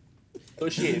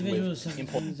 associated Individuals with have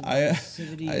impulse. feelings of I have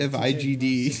impulsivity is considered IGD.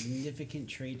 the most significant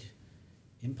trait.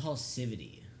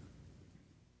 Impulsivity.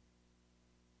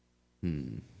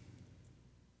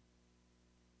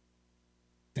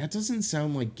 That doesn't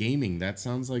sound like gaming. That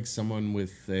sounds like someone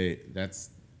with that's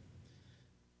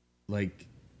like,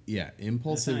 yeah, That's not a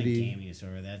impulsivity. gaming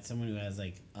disorder. That's someone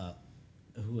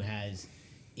who has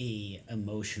a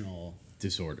emotional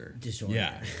Disorder. disorder.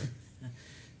 Yeah.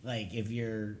 Like if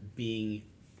you're being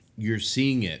You're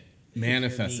seeing it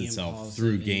manifest being itself impulsive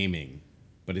through and- gaming,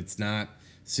 but it's not.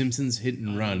 Simpsons Hit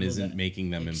and Run unable isn't to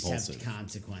making them accept impulsive.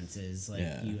 consequences, like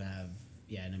Yeah. you have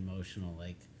an emotional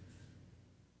like.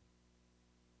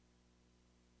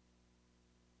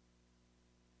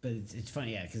 But it's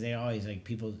funny, yeah, because they always like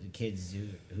kids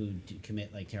who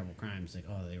commit like terrible crimes, like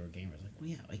oh they were gamers, like well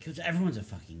yeah, like 'cause everyone's a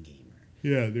fucking gamer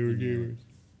Yeah, they were gamers.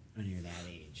 when you're that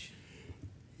age.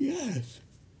 Yes.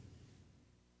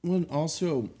 Well, and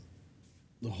also,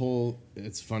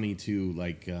 it's funny too,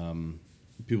 like,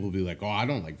 people will be like, oh, I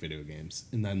don't like video games.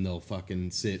 And then they'll fucking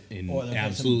sit and Or they'll play some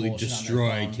absolutely bullshit on their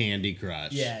destroy phone. Candy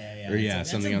Crush. Yeah. Or It's yeah, that's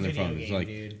something a on their video phone. It's game, like,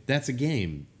 dude. that's a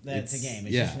game. That's a game.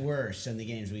 It's yeah. just worse than the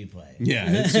games we play. Yeah,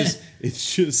 it's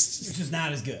It's just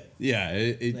not as good. yeah,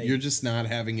 Like- you're just not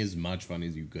having as much fun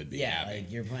as you could be Yeah, having.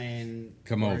 like you're playing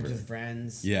Come Words over. with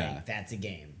friends. Yeah. like, that's a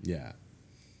game. Yeah.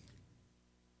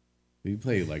 We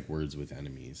play like Words with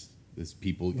Enemies. There's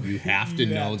people you have to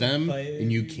You know have to them play it,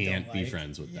 and you you can't don't be like.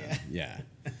 friends with them. Yeah.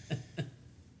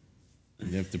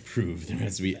 You have to prove there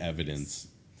has to be evidence.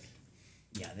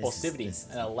 Yeah, Impulsivity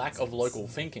and a lack of local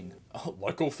thinking. Oh,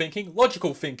 logical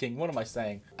thinking, what am I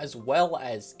saying? As well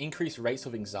as increased rates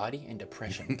of anxiety and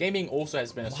depression. Gaming also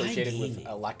has been associated with gaming?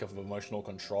 a lack of emotional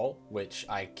control, which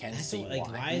I can That's see like,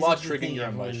 why. why You is are it the triggering thing your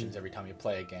everyone- emotions every time you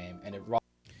play a game, and it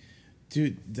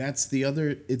Dude, that's the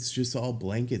other, it's just all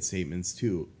blanket statements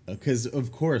too. Because, of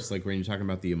course, like when you're talking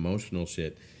about the emotional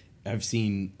shit, I've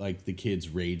seen like the kids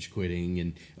rage quitting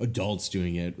and adults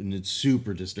doing it, and it's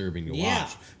super disturbing to Yeah.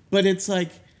 watch. But it's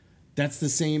like, it's the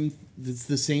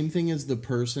same thing as the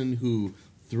person who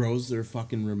throws their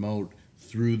fucking remote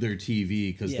through their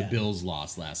TV because the Yeah. Bills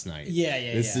lost last night. Yeah,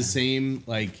 It's the yeah. same,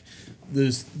 like,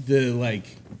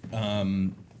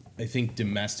 I think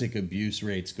domestic abuse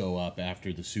rates go up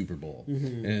after the Super Bowl. Mm-hmm.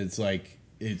 And it's like,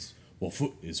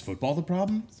 well, is football the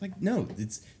problem? It's like, no,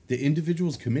 it's the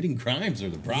individuals committing crimes are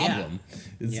the problem.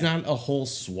 It's not a whole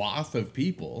swath of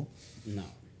people. No.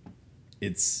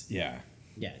 It's, Yeah,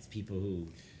 it's people who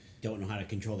don't know how to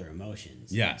control their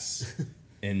emotions. Yes.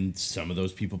 And some of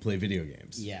those people play video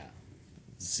games. Yeah.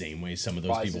 Same way some of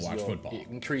those people watch football. It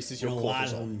increases And your a lot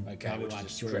of cortisol. them Okay, probably which is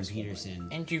watch a Jordan stressful. Peterson.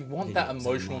 And you want that videos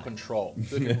emotional online. control.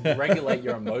 So you can regulate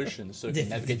your emotions so you The can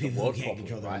navigate the people who world can't properly,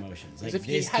 control their right? emotions. Because Like if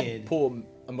you this had kid poor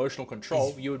emotional control,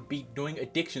 is you would be doing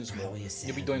addictions more. probably a You'd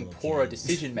be sad doing little poorer kid.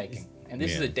 decision making. And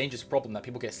this is Yeah. a dangerous problem that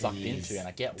people get sucked It is. into, and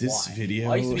I get This why.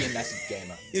 video I used to be a massive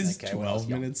gamer. is when I was 12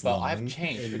 young. minutes but long. I've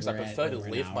changed And because I we're at prefer to over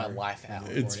an live my hour life out.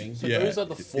 of It's, recording. So yeah, those are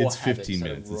the four it's 15 habits that are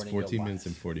minutes. It's ruining your 14 life. minutes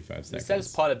and 45 The seconds.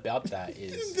 saddest part about that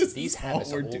is This these is all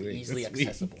habits we're are all doing easily this week.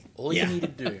 accessible. All Yeah. you need to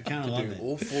do Kinda to love do it.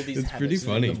 all four of these It's habits pretty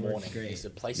funny. in the Works morning great. is to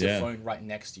place Yeah. your phone right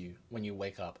next to you when you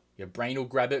wake up. Your brain will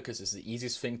grab it because it's the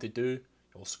easiest thing to do.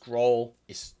 You'll scroll.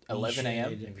 It's 11 a.m.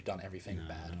 should- and you've done everything No, I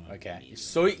bad. don't Okay, need it's it.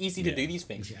 so easy to Yeah. do these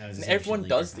things, I was and gonna everyone link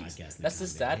does our these. podcast That's the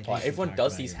next sad time. part. They should Everyone talk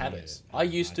does about these your habits. video I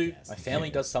used to. podcast. My family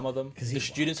Yeah. does some of them. 'Cause The he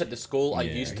students at the watches. school I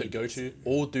Yeah. used to He go does to it.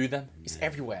 all do them. It's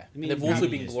everywhere. I mean, They've he also probably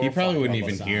been just- glorified. He probably wouldn't by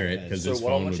even us. hear it because So his what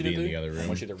I phone want would you be to in do, the other I room.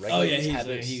 want you to regulate yeah, these he's-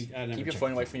 habits. I never Keep your check phone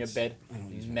the away from your phones. bed. I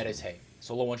don't use Meditate. That's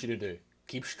all I want you to do.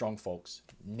 Keep strong, folks.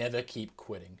 Never keep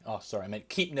quitting. Oh, sorry, I meant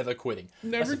keep never quitting.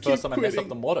 Never That's the keep first time I messed up quitting.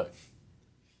 the motto.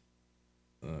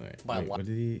 All right. My Wait, life. what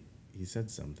did he? He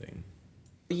said something.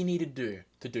 What you need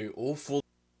to do all four.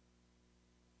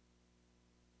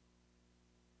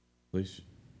 Please.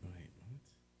 Wait, what?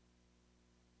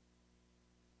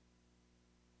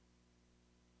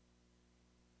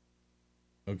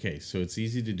 Okay, so it's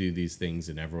easy to do these things,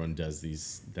 and everyone does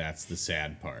these. That's the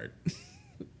sad part.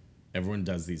 Everyone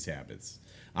does these habits.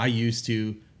 I used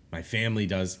to. My family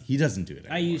does. He doesn't do it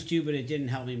anymore. I used to, but it didn't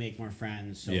help me make more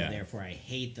friends. So Yeah. therefore, I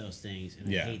hate those things,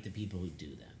 and Yeah. I hate the people who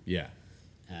do them. Yeah.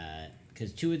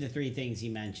 Because two of the three things he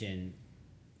mentioned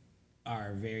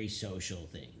are very social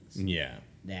things Yeah.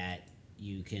 that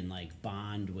you can like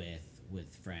bond with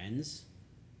friends,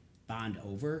 bond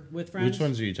over with friends. Which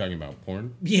ones are you talking about?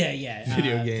 Porn? Yeah.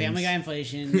 Video games. Family Guy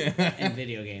Inflation and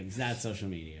video games, not social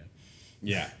media.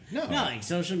 Yeah. No. No, like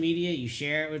social media, you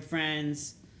share it with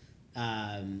friends.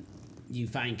 You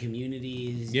find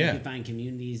communities. Yeah. You can find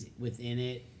communities within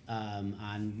it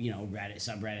on Reddit,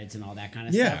 subreddits, and all that kind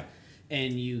of Yeah. stuff.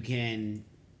 And you can,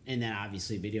 and then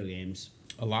obviously video games.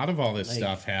 A lot of all this Like-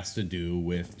 stuff has to do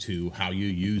with how you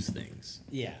use things.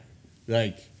 Yeah.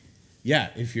 Like,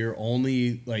 yeah, if you're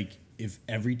only like, if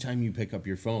every time you pick up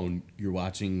your phone, you're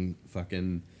watching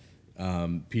fucking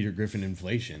Peter Griffin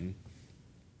Inflation.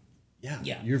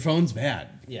 Yeah. Your phone's bad.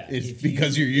 Yeah. It's If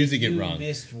because you- you're using if it you wrong.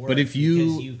 missed work But if because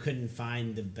you, you couldn't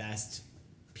find the best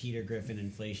Peter Griffin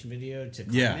inflation video to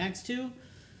Yeah. climax to,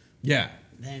 yeah,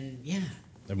 then yeah,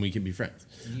 then we can be friends.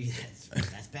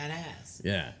 that's badass.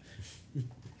 Yeah.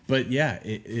 But yeah,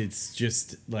 it's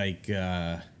just like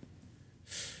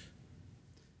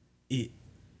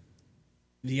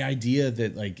the idea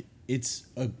that like it's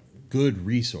a good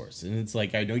resource, and it's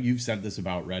like I know you've said this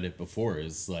about Reddit before,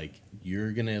 is like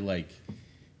you're gonna like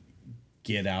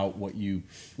get out what you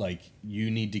like, you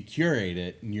need to curate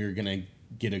it and you're gonna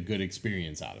get a good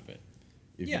experience out of it.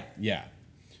 If Yeah.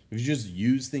 if you just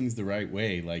use things the right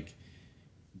way, like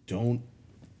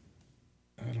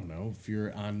I don't know, if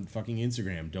you're on fucking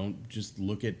Instagram, don't just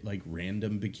look at like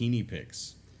random bikini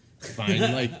pics. Find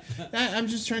like I'm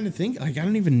just trying to think, like I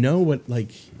don't even know what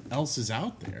like else is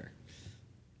out there.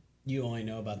 You only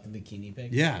know about the bikini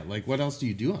pics? Yeah, like what else do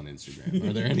you do on Instagram?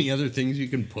 Are there any other things you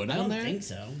can put I on don't there? think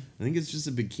so. I think it's just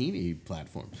a bikini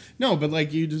platform. No, but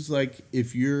like you just like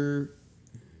if you're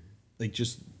like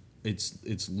just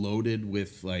it's loaded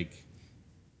with like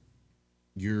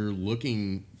you're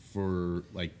looking for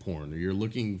like porn or you're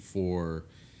looking for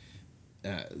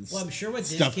Well, I'm sure what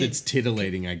this stuff kid- that's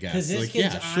titillating, I guess. Because this Like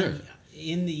kid's yeah, sure.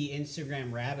 in the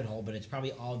Instagram rabbit hole, but it's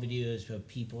probably all videos of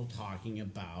people talking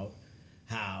about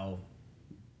how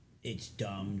it's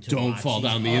dumb to Don't watch fall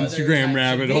these down the other Instagram types of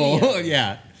rabbit hole. videos.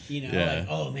 Yeah. You know, Yeah. like,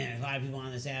 oh man, a lot of people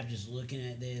on this app just looking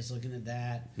at this, looking at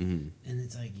that. Mm-hmm. And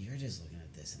it's like, you're just looking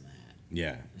at this and that.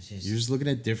 Yeah. It's just- You're just looking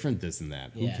at different this and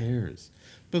that. Who Yeah. cares?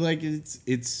 But like it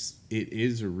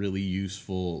is a really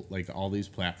useful, like all these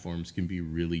platforms can be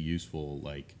really useful.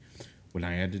 Like when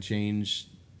I had to change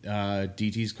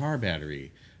DT's car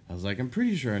battery, I was like, I'm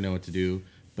pretty sure I know what to do,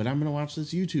 but I'm gonna watch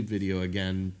this YouTube video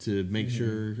again to make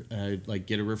sure I like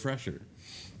get a refresher.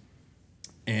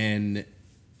 And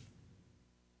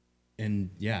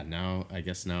yeah, now I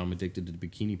guess now I'm addicted to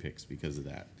bikini pics because of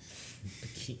that.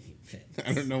 Bikini pics.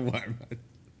 I don't know why.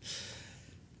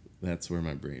 That's where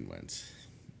my brain went.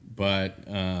 But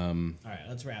All right,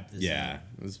 let's wrap this yeah, up.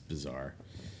 it was bizarre.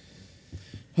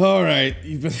 All right,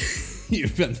 you've been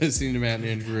listening to Matt and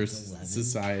Andrew versus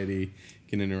Society. You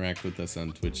can interact with us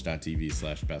on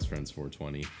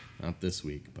twitch.tv/bestfriends420. Not this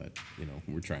week, but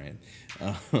we're trying.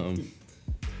 I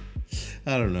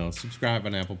don't know. Subscribe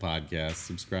on Apple Podcasts.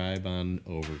 Subscribe on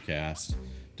Overcast.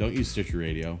 Don't use Stitcher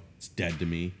Radio. It's dead to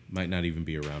me. Might not even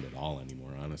be around at all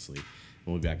anymore, honestly.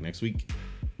 We'll be back next week.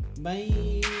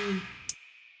 Bye.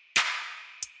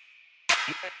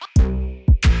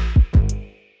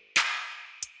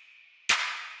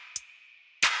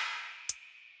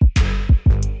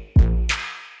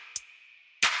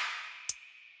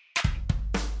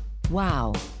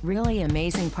 Wow, really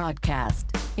amazing podcast.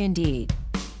 Indeed.